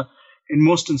 but in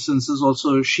most instances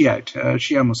also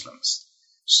Shia Muslims.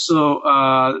 So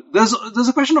there's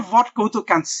a question of what Couto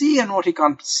can see and what he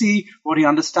can't see, what he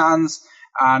understands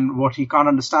and what he can't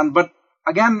understand. But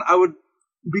again, I would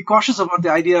be cautious about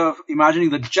the idea of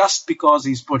imagining that just because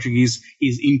he's Portuguese,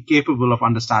 he's incapable of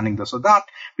understanding this or that,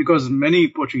 because many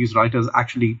Portuguese writers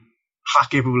actually are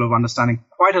capable of understanding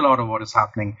quite a lot of what is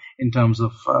happening in terms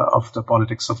of the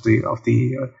politics and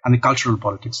the cultural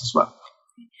politics as well.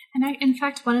 And in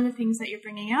fact, one of the things that you're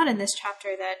bringing out in this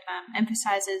chapter that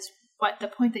emphasizes what the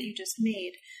point that you just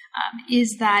made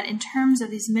is that in terms of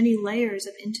these many layers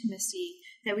of intimacy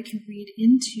that we can read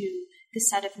into the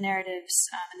set of narratives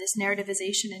and this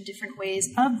narrativization in different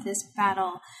ways of this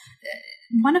battle,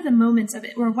 one of the moments of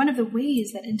it, or one of the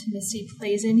ways that intimacy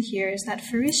plays in here, is that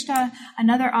Firishta,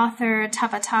 another author,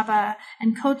 Tabatabai,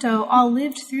 and Couto all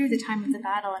lived through the time of the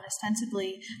battle and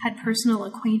ostensibly had personal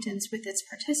acquaintance with its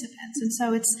participants. And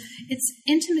so it's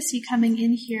intimacy coming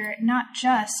in here, not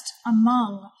just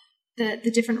among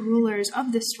the different rulers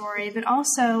of the story, but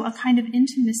also a kind of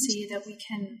intimacy that we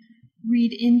can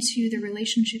read into the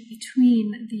relationship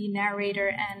between the narrator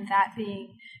and that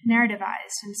being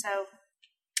narrativized. And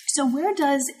so where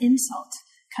does insult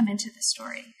come into the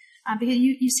story? Because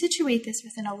you situate this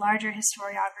within a larger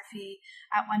historiography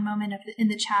at one moment in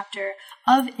the chapter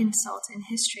of insult in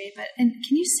history. Can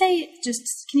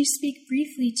you speak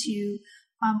briefly to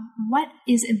what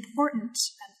is important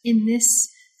in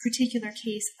this particular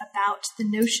case about the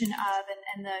notion of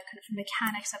and the kind of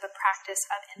mechanics of a practice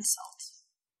of insult?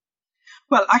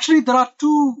 Well, actually, there are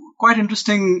two quite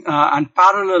interesting and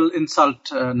parallel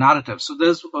insult narratives. So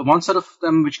there's one set of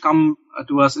them which come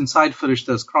to us inside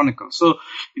Firishta's chronicle. So,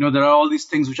 there are all these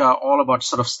things which are all about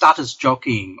sort of status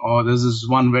jockeying, or there's this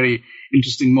one very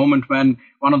interesting moment when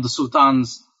one of the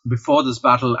sultans before this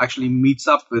battle actually meets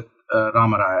up with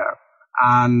Ramaraya.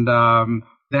 And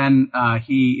then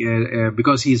he,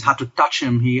 because he's had to touch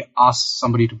him, he asks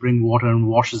somebody to bring water and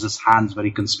washes his hands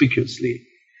very conspicuously.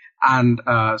 And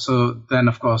so then,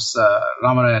 of course,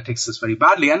 Ramaraya takes this very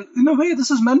badly. And in a way, this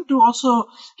is meant to also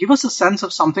give us a sense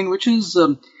of something which is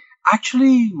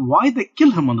actually why they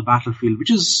kill him on the battlefield, which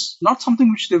is not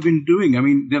something which they've been doing. I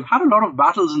mean, they've had a lot of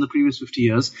battles in the previous 50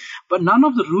 years, but none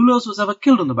of the rulers was ever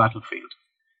killed on the battlefield.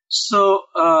 So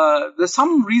there's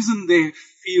some reason they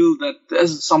feel that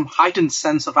there's some heightened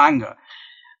sense of anger.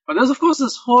 But there's, of course,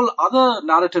 this whole other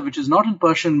narrative, which is not in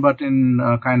Persian, but in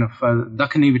kind of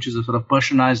Dakhani, which is a sort of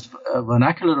Persianized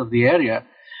vernacular of the area,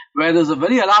 where there's a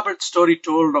very elaborate story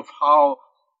told of how,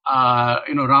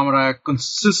 Ramaraya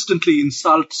consistently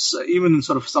insults, even in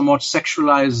sort of somewhat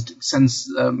sexualized sense,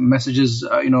 messages,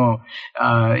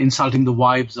 insulting the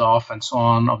wives of and so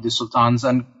on of the sultans,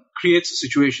 and creates a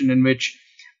situation in which,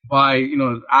 by,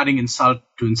 adding insult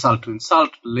to insult to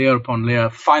insult, layer upon layer,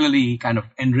 finally he kind of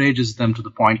enrages them to the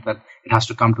point that it has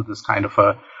to come to this kind of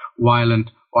a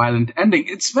violent ending.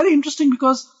 It's very interesting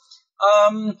because,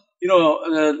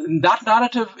 in that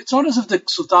narrative, it's not as if the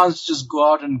sultans just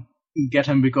go out and get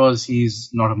him because he's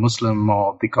not a Muslim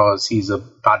or because he's a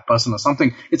bad person or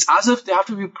something. It's as if they have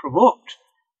to be provoked,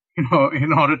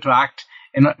 in order to act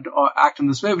in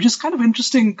this way, which is kind of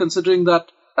interesting considering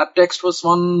that text was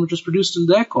one which was produced in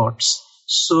their courts.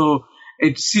 So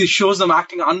it shows them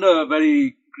acting under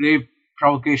very grave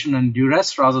provocation and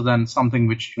duress rather than something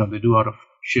which they do out of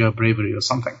sheer bravery or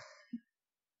something.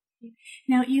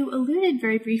 Now, you alluded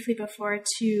very briefly before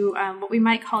to what we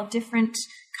might call different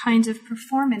kinds of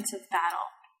performance of battle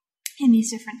in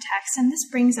these different texts. And this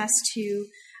brings us to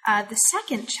the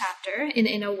second chapter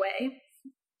in a way.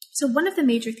 So one of the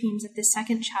major themes that this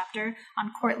second chapter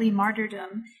on courtly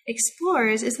martyrdom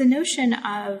explores is the notion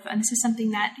of, and this is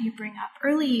something that you bring up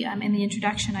early in the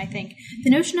introduction, I think,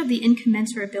 the notion of the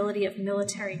incommensurability of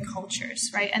military cultures,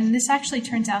 right? And this actually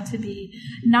turns out to be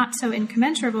not so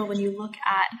incommensurable when you look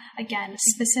at, again,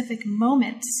 specific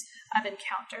moments of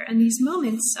encounter. And these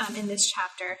moments in this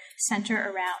chapter center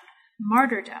around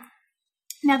martyrdom.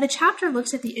 Now, the chapter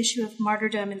looks at the issue of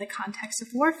martyrdom in the context of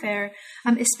warfare,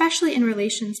 especially in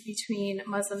relations between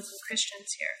Muslims and Christians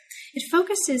here. It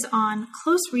focuses on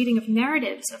close reading of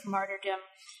narratives of martyrdom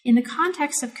in the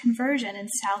context of conversion in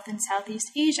South and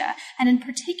Southeast Asia, and in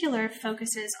particular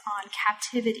focuses on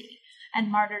captivity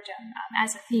and martyrdom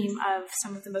as a theme of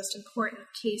some of the most important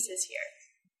cases here.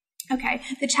 Okay,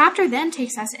 the chapter then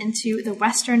takes us into the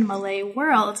Western Malay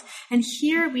world, and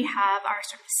here we have our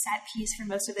sort of set piece for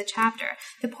most of the chapter.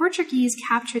 The Portuguese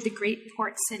captured the great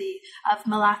port city of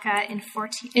Malacca in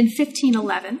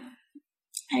 1511.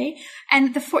 Okay,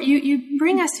 and you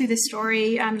bring us through this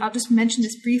story. I'll just mention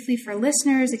this briefly for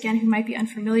listeners, again, who might be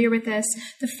unfamiliar with this.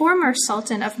 The former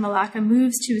Sultan of Malacca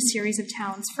moves to a series of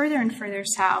towns further and further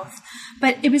south,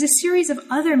 but it was a series of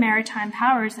other maritime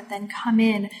powers that then come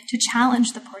in to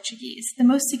challenge the Portuguese. The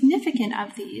most significant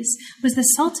of these was the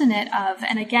Sultanate of,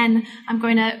 and again, I'm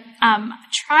going to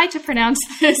try to pronounce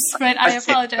this, but I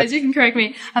apologize, you can correct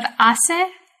me, of Aceh,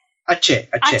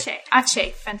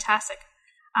 fantastic.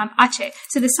 Aceh.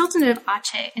 So the Sultanate of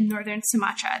Aceh in northern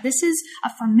Sumatra. This is a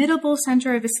formidable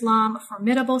center of Islam, a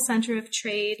formidable center of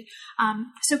trade.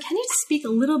 So can you speak a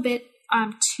little bit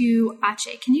to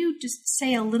Aceh? Can you just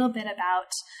say a little bit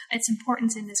about its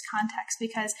importance in this context?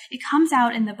 Because it comes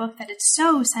out in the book that it's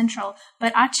so central,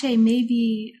 but Aceh may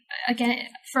be, again,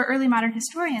 for early modern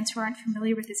historians who aren't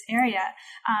familiar with this area,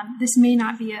 this may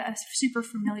not be a super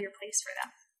familiar place for them.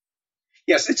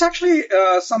 Yes, it's actually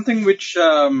something which,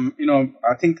 I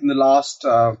think in the last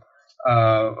 40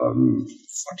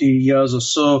 years or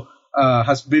so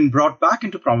has been brought back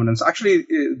into prominence. Actually,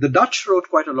 the Dutch wrote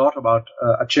quite a lot about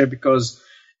Aceh because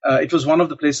it was one of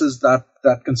the places that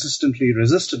consistently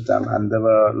resisted them, and there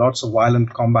were lots of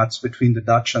violent combats between the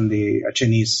Dutch and the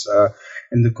Achenese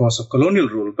in the course of colonial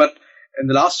rule. But in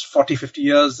the last 40, 50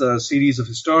 years, a series of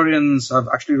historians have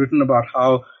actually written about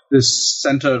how this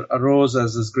center arose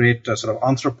as this great sort of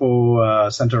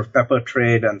entrepot center of pepper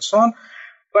trade and so on,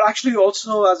 but actually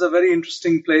also as a very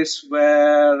interesting place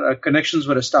where connections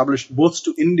were established both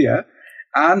to India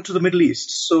and to the Middle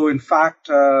East. So in fact,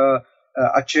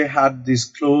 Aceh had these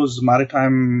close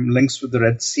maritime links with the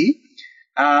Red Sea,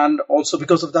 and also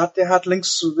because of that, they had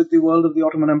links with the world of the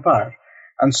Ottoman Empire.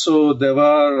 And so there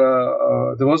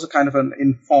was a kind of an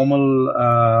informal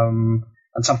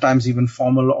and sometimes even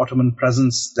formal Ottoman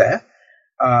presence there.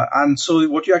 And so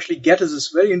what you actually get is this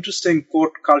very interesting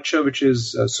court culture, which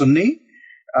is Sunni,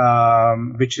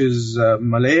 which is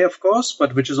Malay, of course,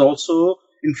 but which is also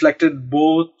inflected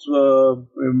both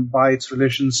by its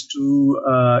relations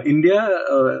to India,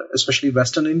 especially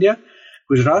Western India,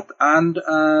 Gujarat, and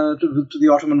to the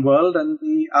Ottoman world and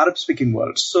the Arab-speaking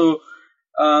world. So,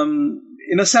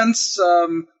 in a sense,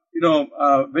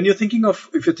 when you're thinking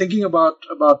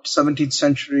about 17th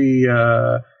century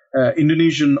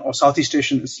Indonesian or Southeast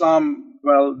Asian Islam,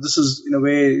 well, this is in a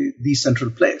way the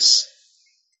central place.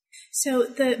 So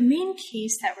the main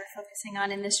case that we're focusing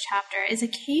on in this chapter is a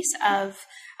case of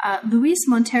Luis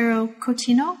Montero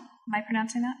Coutinho. Am I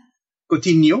pronouncing that?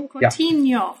 Coutinho.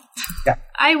 Yeah.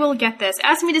 I will get this.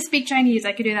 Ask me to speak Chinese,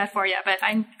 I could do that for you, but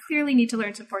I clearly need to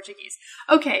learn some Portuguese.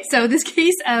 Okay, so this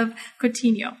case of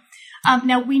Coutinho.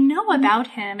 Now, we know about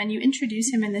him, and you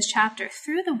introduce him in this chapter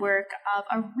through the work of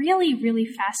a really, really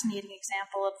fascinating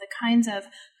example of the kinds of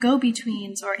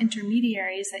go-betweens or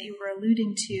intermediaries that you were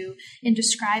alluding to in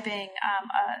describing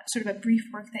sort of a brief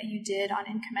work that you did on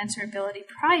incommensurability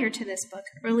prior to this book,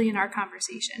 early in our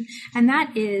conversation. And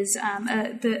that is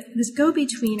this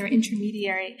go-between or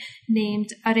intermediary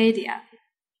named Heredia.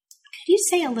 Could you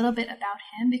say a little bit about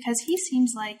him? Because he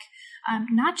seems like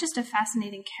not just a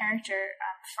fascinating character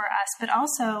for us, but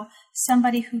also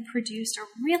somebody who produced a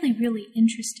really, really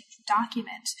interesting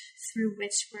document through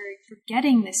which we're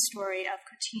getting this story of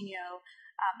Coutinho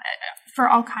for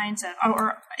all kinds of,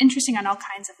 or interesting on all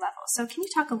kinds of levels. So can you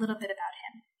talk a little bit about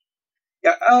him?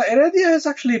 Yeah, Heredia has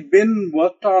actually been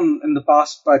worked on in the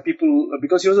past by people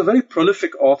because he was a very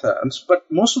prolific author, but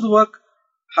most of the work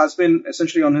has been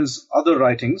essentially on his other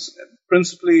writings,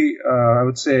 principally, I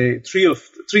would say, three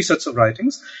sets of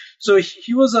writings. So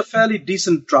he was a fairly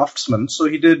decent draftsman. So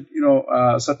he did,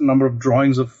 a certain number of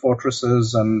drawings of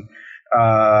fortresses and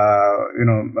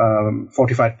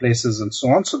fortified places and so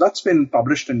on. So that's been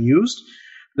published and used.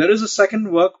 There is a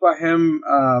second work by him,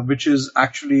 which is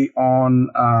actually on,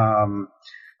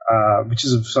 which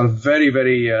is a sort of very,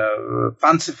 very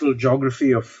fanciful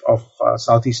geography of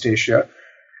Southeast Asia,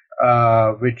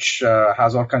 which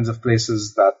has all kinds of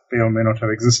places that may or may not have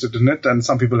existed in it. And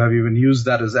some people have even used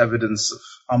that as evidence of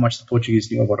how much the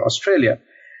Portuguese knew about Australia.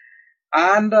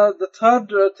 And the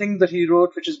third thing that he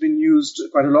wrote, which has been used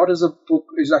quite a lot, is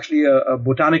actually a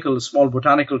small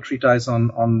botanical treatise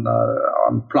on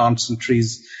plants and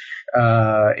trees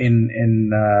in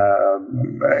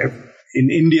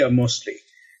India mostly.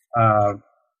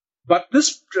 But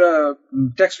this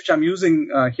text which I'm using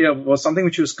here was something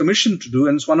which he was commissioned to do,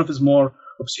 and it's one of his more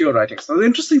obscure writings. Now, the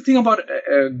interesting thing about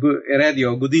Heredia,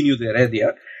 or Godinho de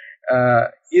Heredia,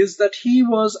 is that he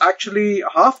was actually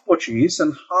half Portuguese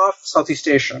and half Southeast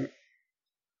Asian.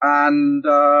 And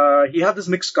he had this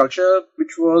mixed culture,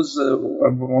 which was,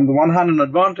 on the one hand, an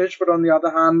advantage, but on the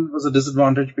other hand, was a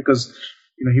disadvantage because,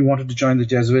 he wanted to join the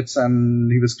Jesuits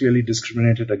and he was clearly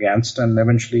discriminated against, and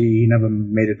eventually he never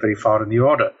made it very far in the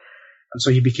order. And so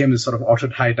he became this sort of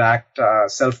autodidact,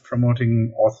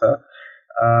 self-promoting author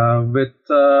with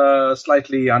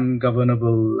slightly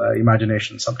ungovernable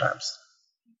imagination sometimes.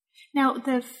 Now,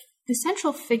 the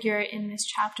central figure in this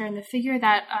chapter, and the figure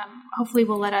that hopefully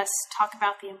will let us talk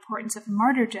about the importance of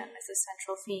martyrdom as a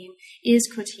central theme, is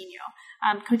Coutinho.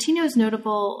 Coutinho is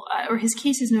notable, or his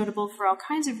case is notable for all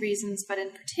kinds of reasons, but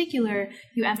in particular,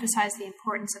 you emphasize the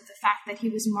importance of the fact that he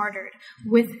was martyred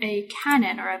with a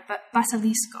canon, or a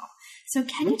basilisco. So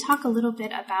can you talk a little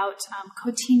bit about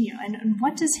Coutinho, and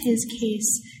what does his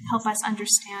case help us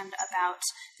understand about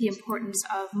the importance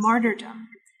of martyrdom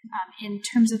in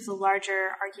terms of the larger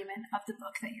argument of the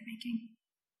book that you're making?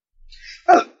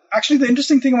 Well, actually, the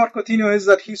interesting thing about Coutinho is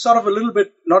that he's sort of a little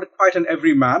bit, not quite an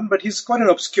everyman, but he's quite an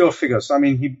obscure figure. So, I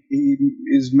mean, he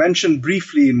is mentioned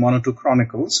briefly in one or two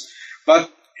chronicles,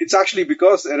 but it's actually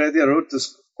because Heredia wrote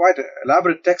this quite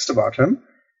elaborate text about him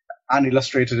and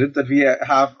illustrated it that we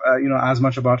have, as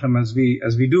much about him as we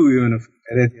do, even if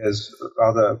Heredia is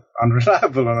rather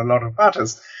unreliable on a lot of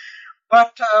matters.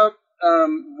 But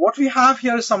what we have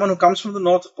here is someone who comes from the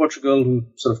north of Portugal, who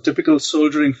sort of typical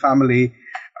soldiering family,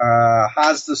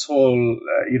 has this whole,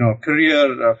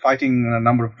 career fighting in a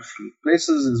number of different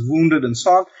places, is wounded and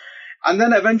so on. And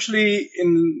then eventually,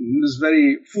 in this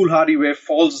very foolhardy way,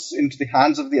 falls into the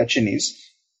hands of the Achinis,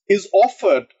 is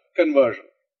offered conversion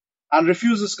and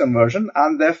refuses conversion.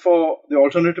 And therefore, the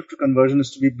alternative to conversion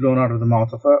is to be blown out of the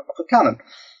mouth of a cannon.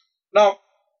 Now,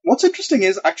 what's interesting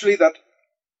is actually that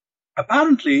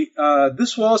apparently,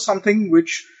 this was something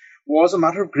which was a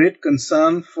matter of great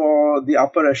concern for the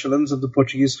upper echelons of the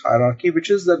Portuguese hierarchy, which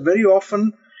is that very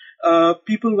often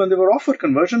people, when they were offered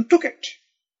conversion, took it.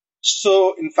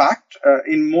 So, in fact,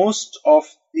 in most of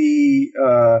the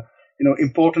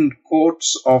important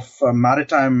courts of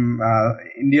maritime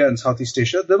India and Southeast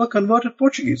Asia, there were converted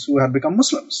Portuguese who had become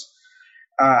Muslims.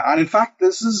 And in fact,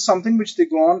 this is something which they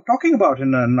go on talking about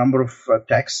in a number of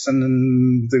texts,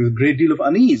 and there's a great deal of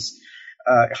unease,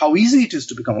 how easy it is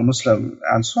to become a Muslim,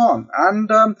 and so on.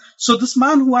 And so this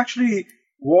man, who actually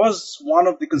was one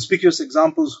of the conspicuous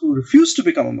examples who refused to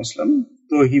become a Muslim,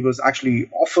 though he was actually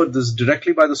offered this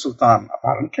directly by the Sultan,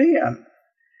 apparently,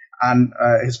 and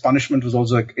his punishment was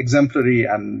also exemplary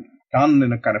and done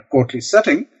in a kind of courtly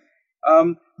setting,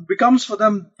 becomes for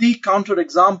them the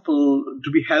counter-example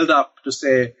to be held up to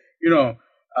say,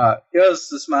 here's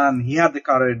this man, he had the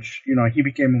courage, he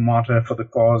became a martyr for the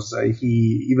cause,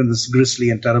 even this grisly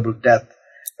and terrible death,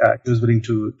 he was willing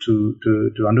to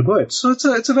undergo it. So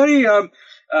it's a very, in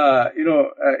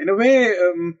a way,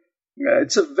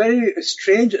 it's a very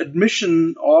strange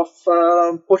admission of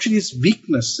Portuguese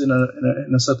weakness in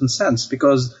a certain sense,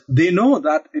 because they know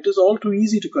that it is all too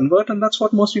easy to convert, and that's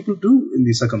what most people do in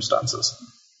these circumstances.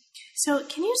 So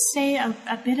can you say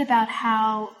a bit about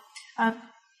how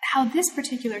this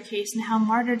particular case, and how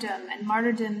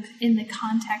martyrdom in the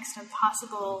context of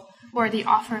possible, or the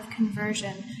offer of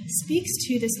conversion, speaks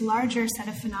to this larger set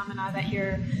of phenomena that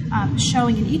you're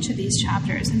showing in each of these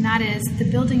chapters, and that is the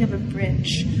building of a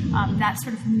bridge that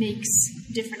sort of makes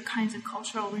different kinds of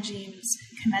cultural regimes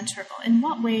commensurable. In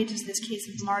what way does this case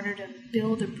of martyrdom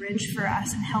build a bridge for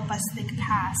us and help us think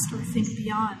past or think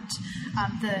beyond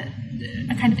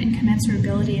a kind of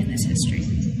incommensurability in this history?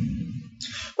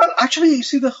 Well, actually, you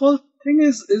see, the whole thing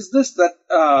is this, that,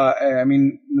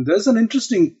 there's an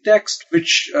interesting text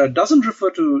which doesn't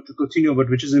refer to Coutinho, but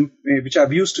which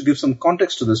I've used to give some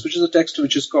context to this, which is a text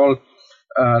which is called,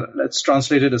 let's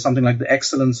translate it as something like The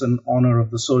Excellence and Honor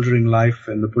of the Soldiering Life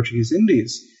in the Portuguese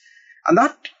Indies. And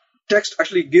that text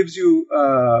actually gives you,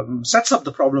 sets up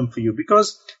the problem for you,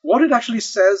 because what it actually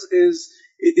says is,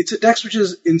 it's a text which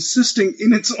is insisting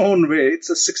in its own way. It's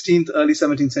a 16th, early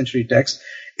 17th century text.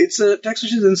 It's a text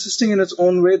which is insisting in its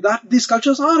own way that these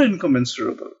cultures are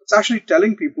incommensurable. It's actually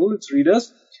telling people, its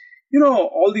readers,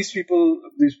 all these people,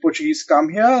 these Portuguese come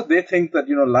here, they think that,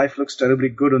 life looks terribly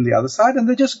good on the other side, and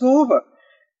they just go over.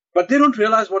 But they don't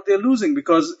realize what they're losing,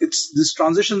 because it's these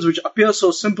transitions which appear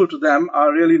so simple to them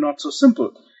are really not so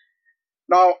simple.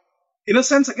 Now, in a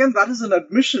sense, again, that is an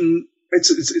admission.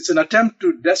 It's an attempt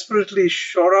to desperately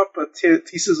shore up a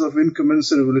thesis of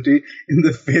incommensurability in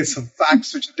the face of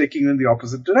facts which are taking in the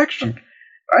opposite direction,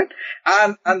 right?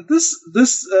 And this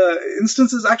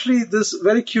instance is actually this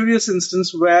very curious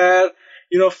instance where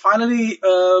finally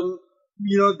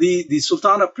the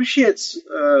Sultan appreciates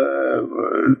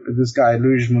this guy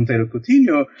Luis Monteiro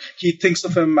Coutinho. He thinks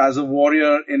of him as a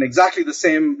warrior with exactly the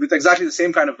same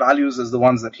kind of values as the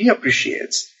ones that he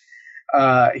appreciates.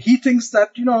 He thinks that,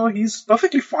 he's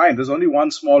perfectly fine. There's only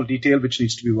one small detail which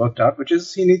needs to be worked out, which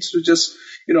is he needs to just,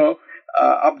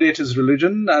 update his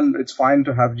religion, and it's fine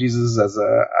to have Jesus as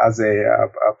a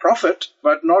prophet,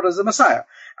 but not as a Messiah.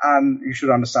 And you should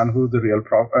understand who the real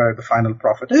the final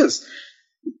prophet is.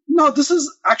 Now, this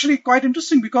is actually quite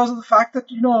interesting because of the fact that,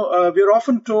 we're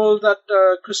often told that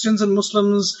Christians and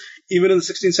Muslims, even in the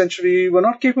 16th century, were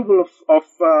not capable of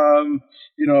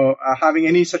having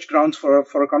any such grounds for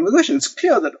a conversation. It's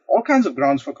clear that all kinds of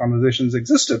grounds for conversations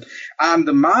existed. And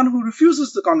the man who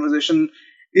refuses the conversation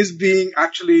is being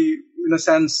actually, in a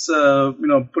sense,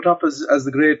 put up as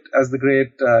the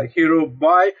great hero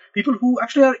by people who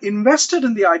actually are invested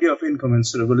in the idea of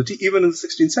incommensurability, even in the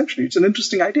 16th century. It's an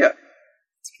interesting idea.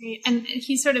 That's great. And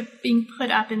he's sort of being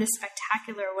put up in this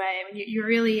spectacular way. I mean, you're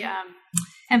really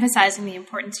emphasizing the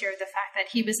importance here of the fact that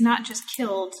he was not just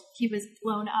killed, he was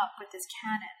blown up with his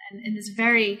cannon. And this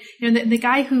very, the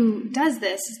guy who does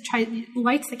this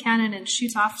lights the cannon and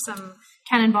shoots off some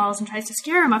cannonballs and tries to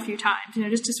scare him a few times,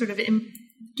 just to sort of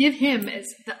give him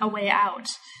as a way out.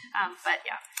 But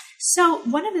yeah. So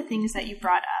one of the things that you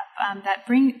brought up that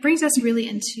brings us really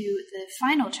into the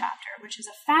final chapter, which is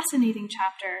a fascinating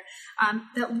chapter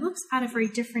that looks at a very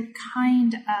different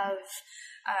kind of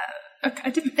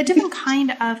a different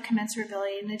kind of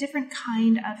commensurability and a different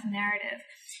kind of narrative.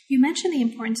 You mentioned the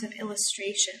importance of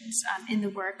illustrations in the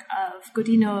work of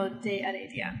Godinho de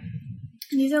Heredia.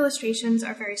 And these illustrations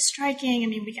are very striking. I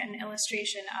mean, we get an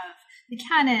illustration of the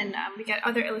cannon. We get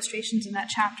other illustrations in that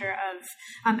chapter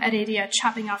of Heredia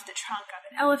chopping off the trunk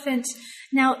of an elephant.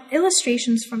 Now,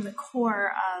 illustrations from the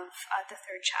core of the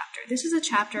third chapter. This is a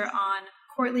chapter on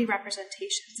courtly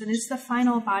representations, and it's the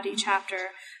final body chapter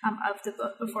of the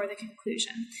book before the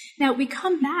conclusion. Now, we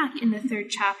come back in the third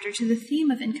chapter to the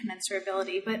theme of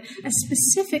incommensurability, but a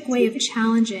specific way of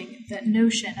challenging that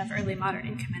notion of early modern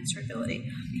incommensurability.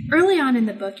 Early on in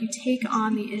the book, you take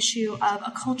on the issue of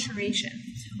acculturation,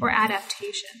 or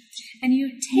adaptation, and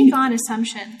you take on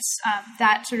assumptions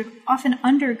that sort of often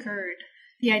undergird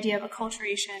the idea of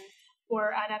acculturation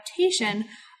or adaptation,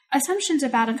 assumptions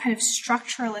about a kind of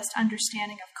structuralist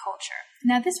understanding of culture.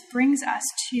 Now, this brings us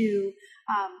to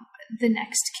the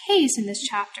next case in this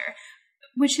chapter,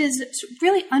 which is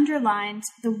really underlines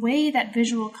the way that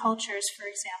visual cultures, for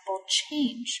example,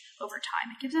 change over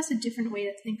time. It gives us a different way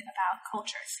to think about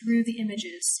culture through the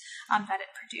images that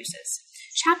it produces.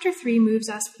 Chapter 3 moves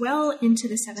us well into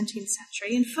the 17th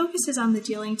century and focuses on the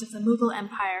dealings of the Mughal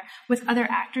Empire with other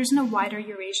actors in a wider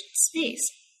Eurasian space.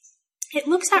 It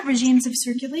looks at regimes of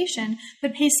circulation,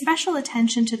 but pays special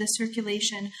attention to the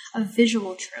circulation of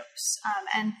visual tropes,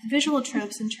 and visual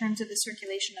tropes in terms of the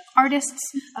circulation of artists,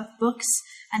 of books,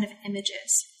 and of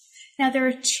images. Now, there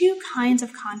are two kinds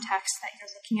of context that you're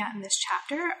looking at in this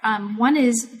chapter. One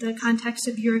is the context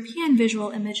of European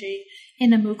visual imagery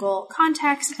in a Mughal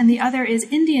context, and the other is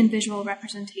Indian visual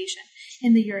representation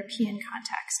in the European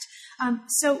context.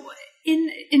 So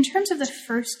in terms of the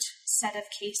first set of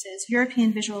cases,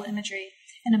 European visual imagery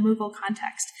in a Mughal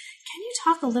context, can you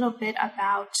talk a little bit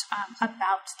about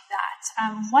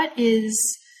that? What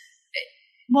is,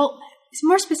 well,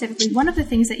 more specifically, one of the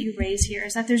things that you raise here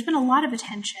is that there's been a lot of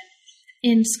attention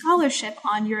in scholarship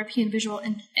on European visual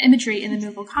imagery in the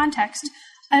Mughal context,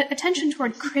 attention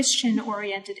toward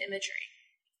Christian-oriented imagery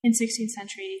in 16th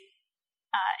century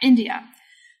India.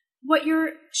 What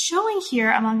you're showing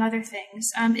here, among other things,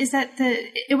 is that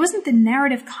it wasn't the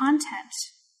narrative content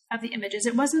of the images.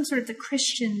 It wasn't sort of the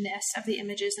Christianness of the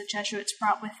images that Jesuits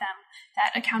brought with them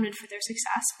that accounted for their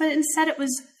success, but instead it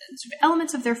was sort of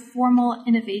elements of their formal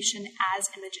innovation as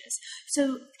images. So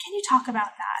can you talk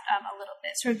about that a little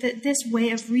bit? Sort of this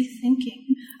way of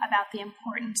rethinking about the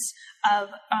importance of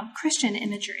Christian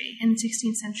imagery in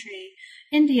 16th century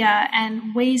India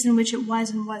and ways in which it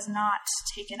was and was not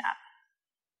taken up.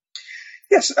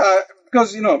 Yes,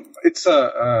 because it's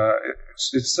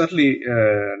certainly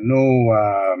no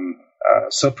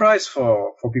surprise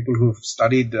for people who've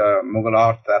studied Mughal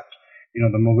art that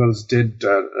the Mughals did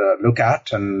look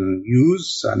at and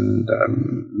use and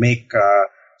make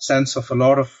sense of a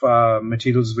lot of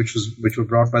materials which were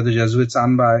brought by the Jesuits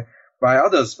and by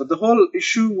others. But the whole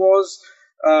issue was,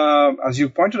 as you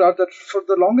pointed out, that for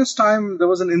the longest time there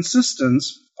was an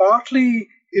insistence, partly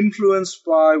influenced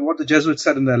by what the Jesuits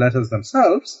said in their letters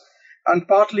themselves, and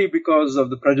partly because of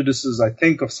the prejudices, I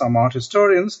think, of some art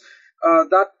historians,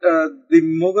 that the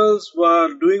Mughals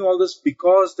were doing all this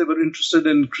because they were interested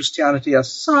in Christianity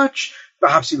as such,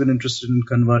 perhaps even interested in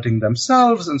converting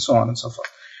themselves, and so on and so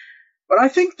forth. But I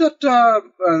think that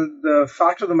the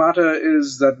fact of the matter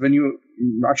is that when you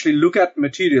actually look at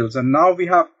materials, and now we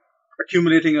have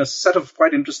accumulating a set of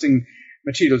quite interesting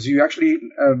materials. You actually,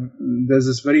 there's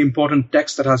this very important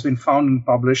text that has been found and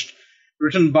published,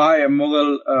 written by a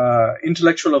Mughal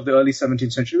intellectual of the early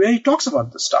 17th century, where he talks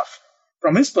about this stuff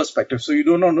from his perspective. So you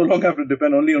no longer have to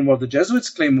depend only on what the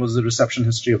Jesuits claim was the reception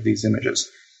history of these images.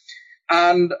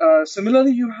 And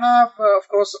similarly, you have, of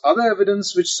course, other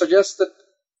evidence which suggests that,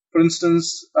 for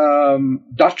instance,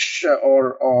 Dutch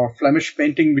or Flemish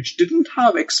painting, which didn't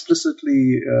have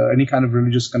explicitly any kind of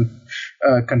religious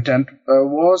content,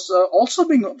 was also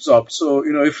being absorbed. So,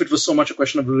 if it was so much a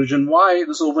question of religion, why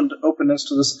this openness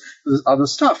to this other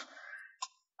stuff?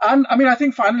 And I mean, I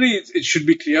think finally it should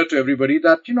be clear to everybody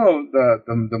that,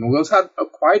 the Mughals had a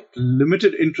quite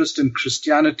limited interest in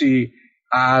Christianity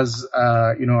as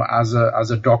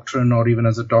a doctrine, or even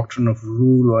as a doctrine of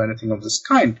rule or anything of this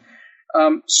kind.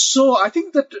 So I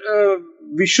think that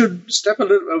we should step a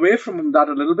little away from that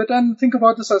a little bit and think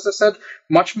about this, as I said,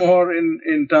 much more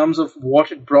in terms of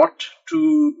what it brought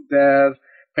to their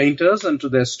painters and to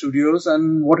their studios,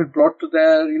 and what it brought to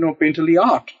their, painterly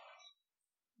art.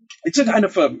 It's a kind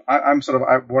of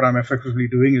what I'm effectively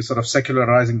doing is sort of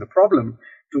secularizing the problem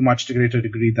to a much greater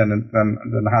degree than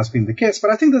has been the case.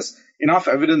 But I think there's enough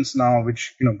evidence now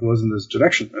which, goes in this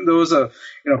direction. And there was a,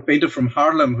 painter from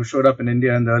Haarlem who showed up in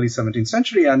India in the early 17th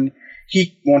century, and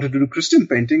he wanted to do Christian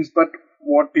paintings, but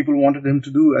what people wanted him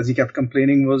to do, as he kept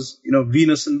complaining, was,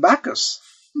 Venus and Bacchus.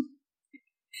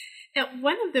 Now,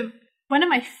 one of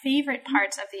my favorite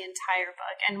parts of the entire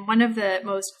book, and one of the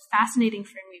most fascinating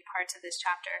for me parts of this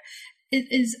chapter,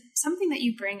 is something that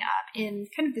you bring up in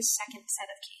kind of the second set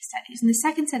of case studies. And the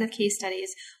second set of case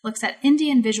studies looks at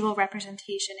Indian visual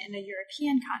representation in a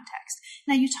European context.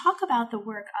 Now, you talk about the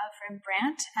work of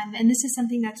Rembrandt, and this is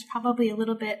something that's probably a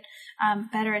little bit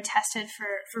better attested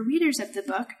for readers of the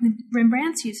book.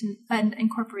 Rembrandt's use and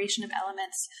incorporation of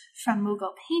elements from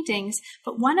Mughal paintings,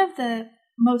 but one of the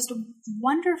most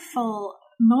wonderful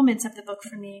moments of the book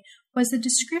for me was the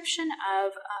description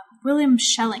of William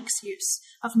Schelling's use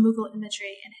of Mughal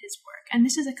imagery in his work. And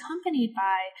this is accompanied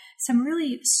by some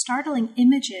really startling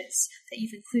images that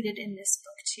you've included in this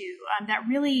book too, that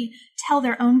really tell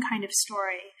their own kind of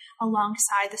story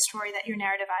alongside the story that you're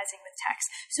narrativizing with text.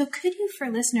 So could you, for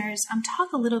listeners,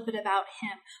 talk a little bit about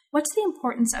him? What's the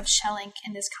importance of Schelling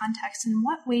in this context, and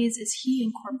what ways is he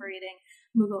incorporating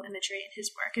Mughal imagery in his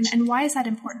work, and why is that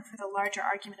important for the larger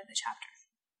argument of the chapter?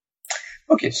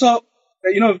 Okay, so,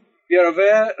 we are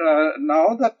aware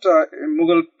now that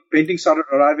Mughal painting started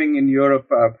arriving in Europe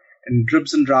in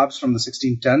dribs and drabs from the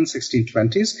 1610s,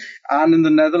 1620s, and in the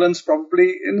Netherlands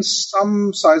probably in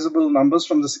some sizable numbers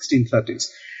from the 1630s.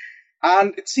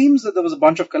 And it seems that there was a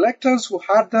bunch of collectors who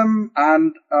had them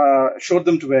and showed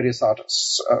them to various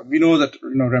artists. We know that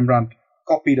Rembrandt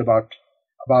copied about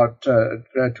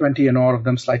 20 and all of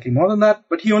them, slightly more than that,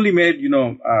 but he only made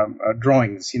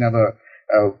drawings. He never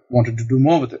wanted to do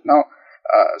more with it. Now,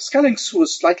 Schelling, who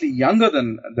was slightly younger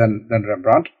than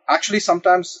Rembrandt, actually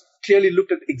sometimes clearly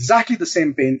looked at exactly the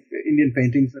same Indian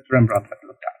paintings that Rembrandt had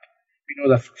looked at. We know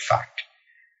that for a fact.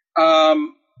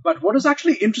 But what is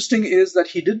actually interesting is that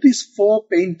he did these 4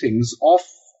 paintings of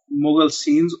Mughal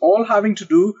scenes, all having to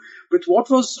do with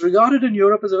what was regarded in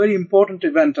Europe as a very important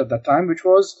event at that time, which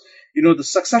was, the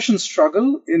succession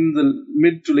struggle in the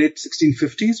mid to late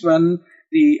 1650s, when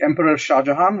the Emperor Shah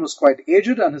Jahan was quite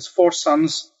aged and his 4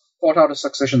 sons fought out a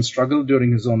succession struggle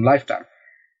during his own lifetime.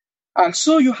 And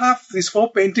so you have these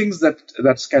 4 paintings that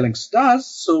Skelling's does.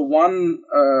 So one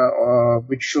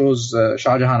which shows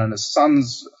Shah Jahan and his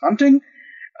sons hunting.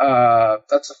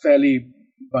 That's a fairly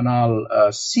banal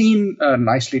scene,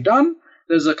 nicely done.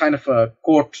 There's a kind of a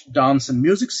court dance and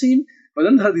music scene. But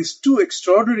then there are these 2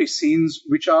 extraordinary scenes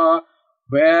which are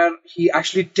where he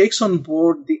actually takes on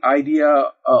board the idea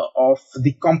of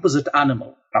the composite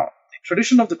animal. Now, the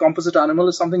tradition of the composite animal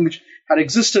is something which had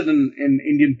existed in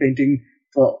Indian painting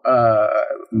for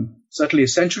certainly a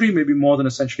century, maybe more than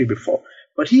a century before.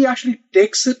 But he actually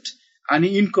takes it and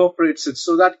he incorporates it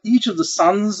so that each of the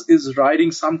sons is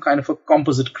riding some kind of a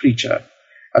composite creature.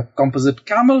 A composite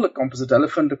camel, a composite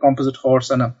elephant, a composite horse,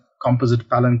 and a composite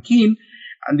palanquin.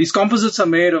 And these composites are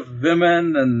made of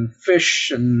women and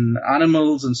fish and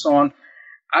animals and so on.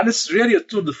 And it's really a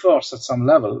tour de force at some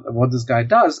level, what this guy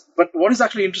does. But what is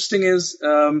actually interesting is,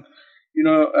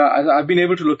 I've been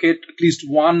able to locate at least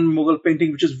one Mughal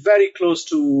painting which is very close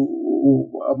to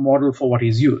a model for what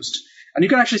he's used. And you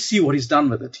can actually see what he's done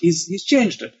with it. He's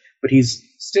changed it, but he's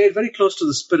stayed very close to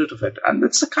the spirit of it. And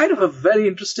it's a kind of a very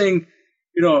interesting,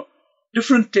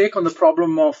 different take on the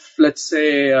problem of, let's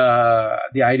say,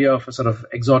 the idea of a sort of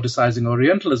exoticizing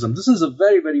Orientalism. This is a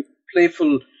very, very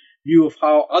playful view of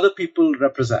how other people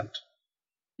represent.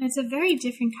 It's a very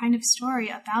different kind of story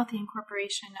about the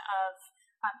incorporation of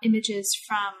images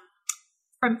from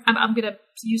I'm going to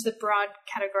use the broad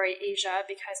category Asia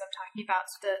because I'm talking about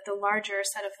the larger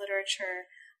set of literature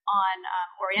on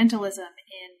Orientalism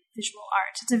in visual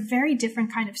art. It's a very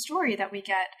different kind of story that we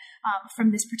get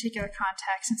from this particular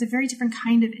context. It's a very different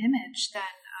kind of image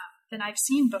than I've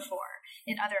seen before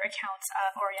in other accounts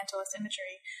of Orientalist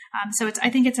imagery. So I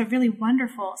think it's a really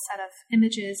wonderful set of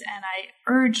images, and I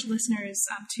urge listeners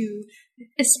to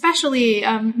especially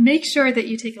make sure that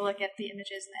you take a look at the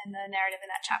images and the narrative in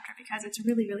that chapter because it's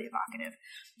really, really evocative.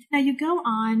 Now you go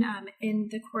on in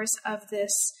the course of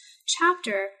this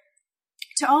chapter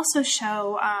to also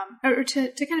show, or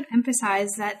to kind of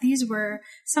emphasize that these were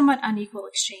somewhat unequal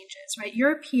exchanges, right?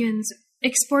 Europeans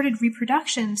exported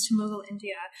reproductions to Mughal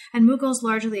India, and Mughals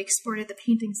largely exported the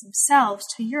paintings themselves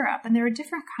to Europe. And there are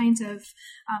different kinds of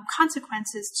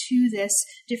consequences to this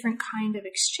different kind of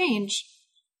exchange.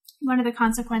 One of the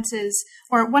consequences,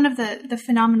 or one of the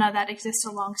phenomena that exists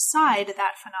alongside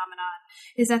that phenomenon,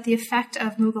 is that the effect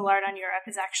of Mughal art on Europe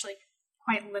is actually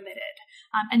quite limited.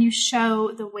 And you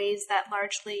show the ways that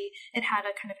largely it had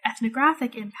a kind of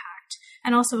ethnographic impact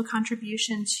and also a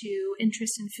contribution to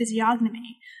interest in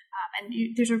physiognomy.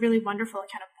 There's a really wonderful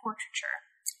kind of portraiture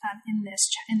in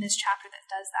this chapter that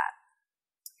does that.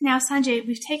 Now, Sanjay,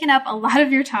 we've taken up a lot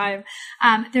of your time.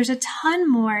 There's a ton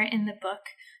more in the book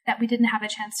that we didn't have a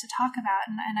chance to talk about.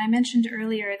 And I mentioned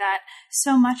earlier that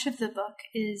so much of the book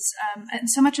is, and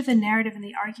so much of the narrative and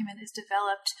the argument is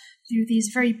developed through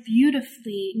these very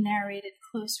beautifully narrated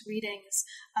close readings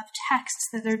of texts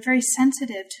that are very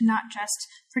sensitive to not just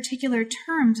particular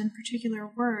terms and particular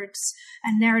words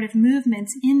and narrative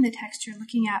movements in the text you're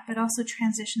looking at, but also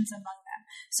transitions among them.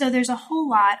 So there's a whole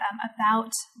lot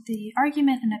about the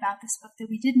argument and about this book that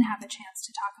we didn't have a chance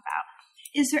to talk about.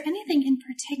 Is there anything in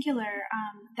particular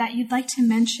that you'd like to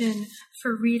mention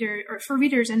for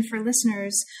readers and for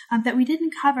listeners that we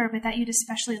didn't cover, but that you'd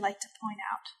especially like to point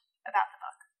out about the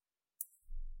book?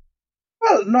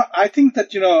 Well, no, I think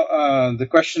that the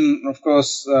question, of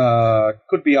course,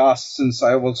 could be asked, since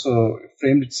I also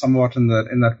framed it somewhat in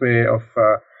that way of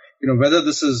whether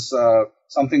this is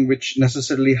something which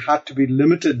necessarily had to be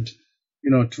limited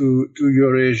to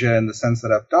Eurasia in the sense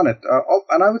that I've done it.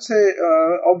 And I would say,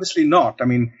 obviously not. I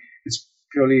mean, it's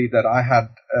purely that I had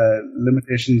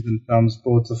limitations in terms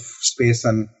both of space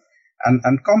and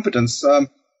competence.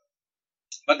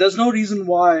 But there's no reason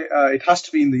why it has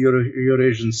to be in the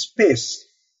Eurasian space.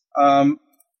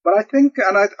 But I think,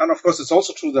 and of course, it's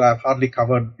also true that I've hardly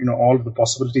covered, all of the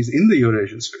possibilities in the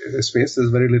Eurasian space. There's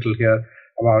very little here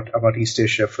about East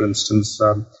Asia, for instance.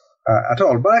 At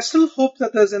all. But I still hope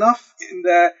that there's enough in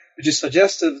there which is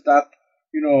suggestive that,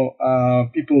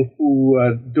 people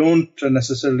who don't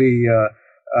necessarily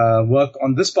work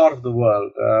on this part of the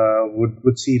world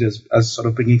would see it as sort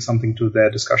of bringing something to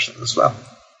their discussion as well.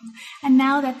 And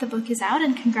now that the book is out,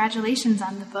 and congratulations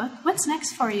on the book, what's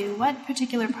next for you? What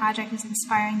particular project is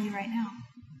inspiring you right now?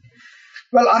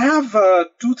 Well, I have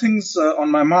two things on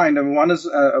my mind. I mean, one is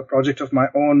a project of my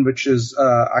own, which is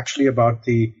actually about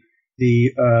the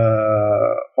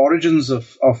origins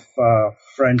of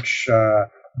French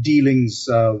dealings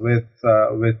with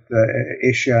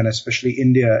Asia and especially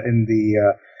India in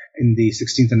the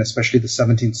 16th and especially the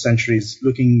 17th centuries,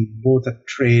 looking both at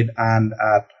trade and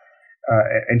at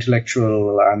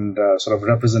intellectual and sort of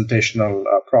representational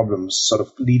problems sort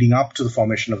of leading up to the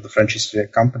formation of the French East India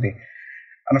Company.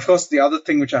 And of course, the other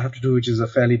thing which I have to do, which is a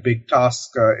fairly big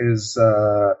task, is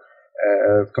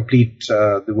complete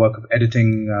the work of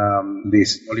editing the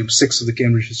volume 6 of the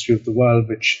Cambridge History of the World,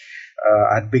 which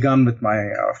I had begun with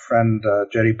my friend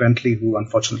Jerry Bentley, who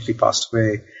unfortunately passed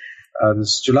away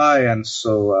this July, and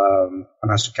so one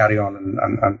has to carry on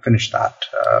and finish that.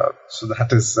 So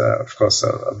that is, of course,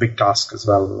 a big task as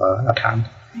well at hand.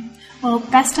 Well,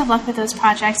 best of luck with those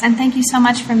projects, and thank you so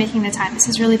much for making the time. This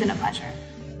has really been a pleasure.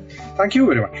 Thank you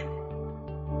very much.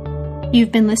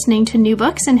 You've been listening to New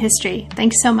Books in History.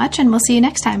 Thanks so much, and we'll see you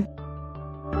next time.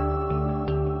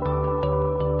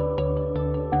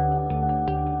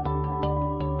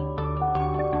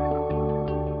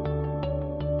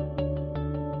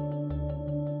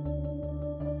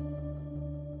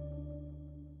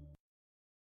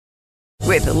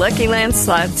 With the Lucky Land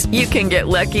Slots, you can get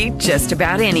lucky just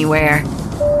about anywhere.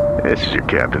 This is your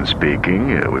captain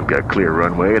speaking. We've got clear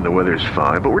runway and the weather's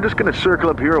fine, but we're just going to circle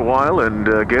up here a while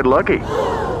and get lucky.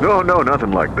 No,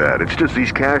 nothing like that. It's just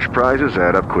these cash prizes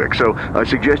add up quick. So I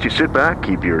suggest you sit back,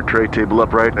 keep your tray table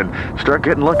upright, and start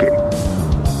getting lucky.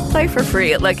 Play for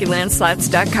free at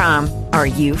LuckyLandSlots.com. Are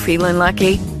you feeling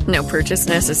lucky? No purchase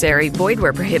necessary. Void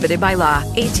where prohibited by law.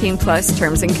 18+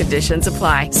 terms and conditions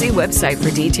apply. See website for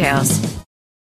details.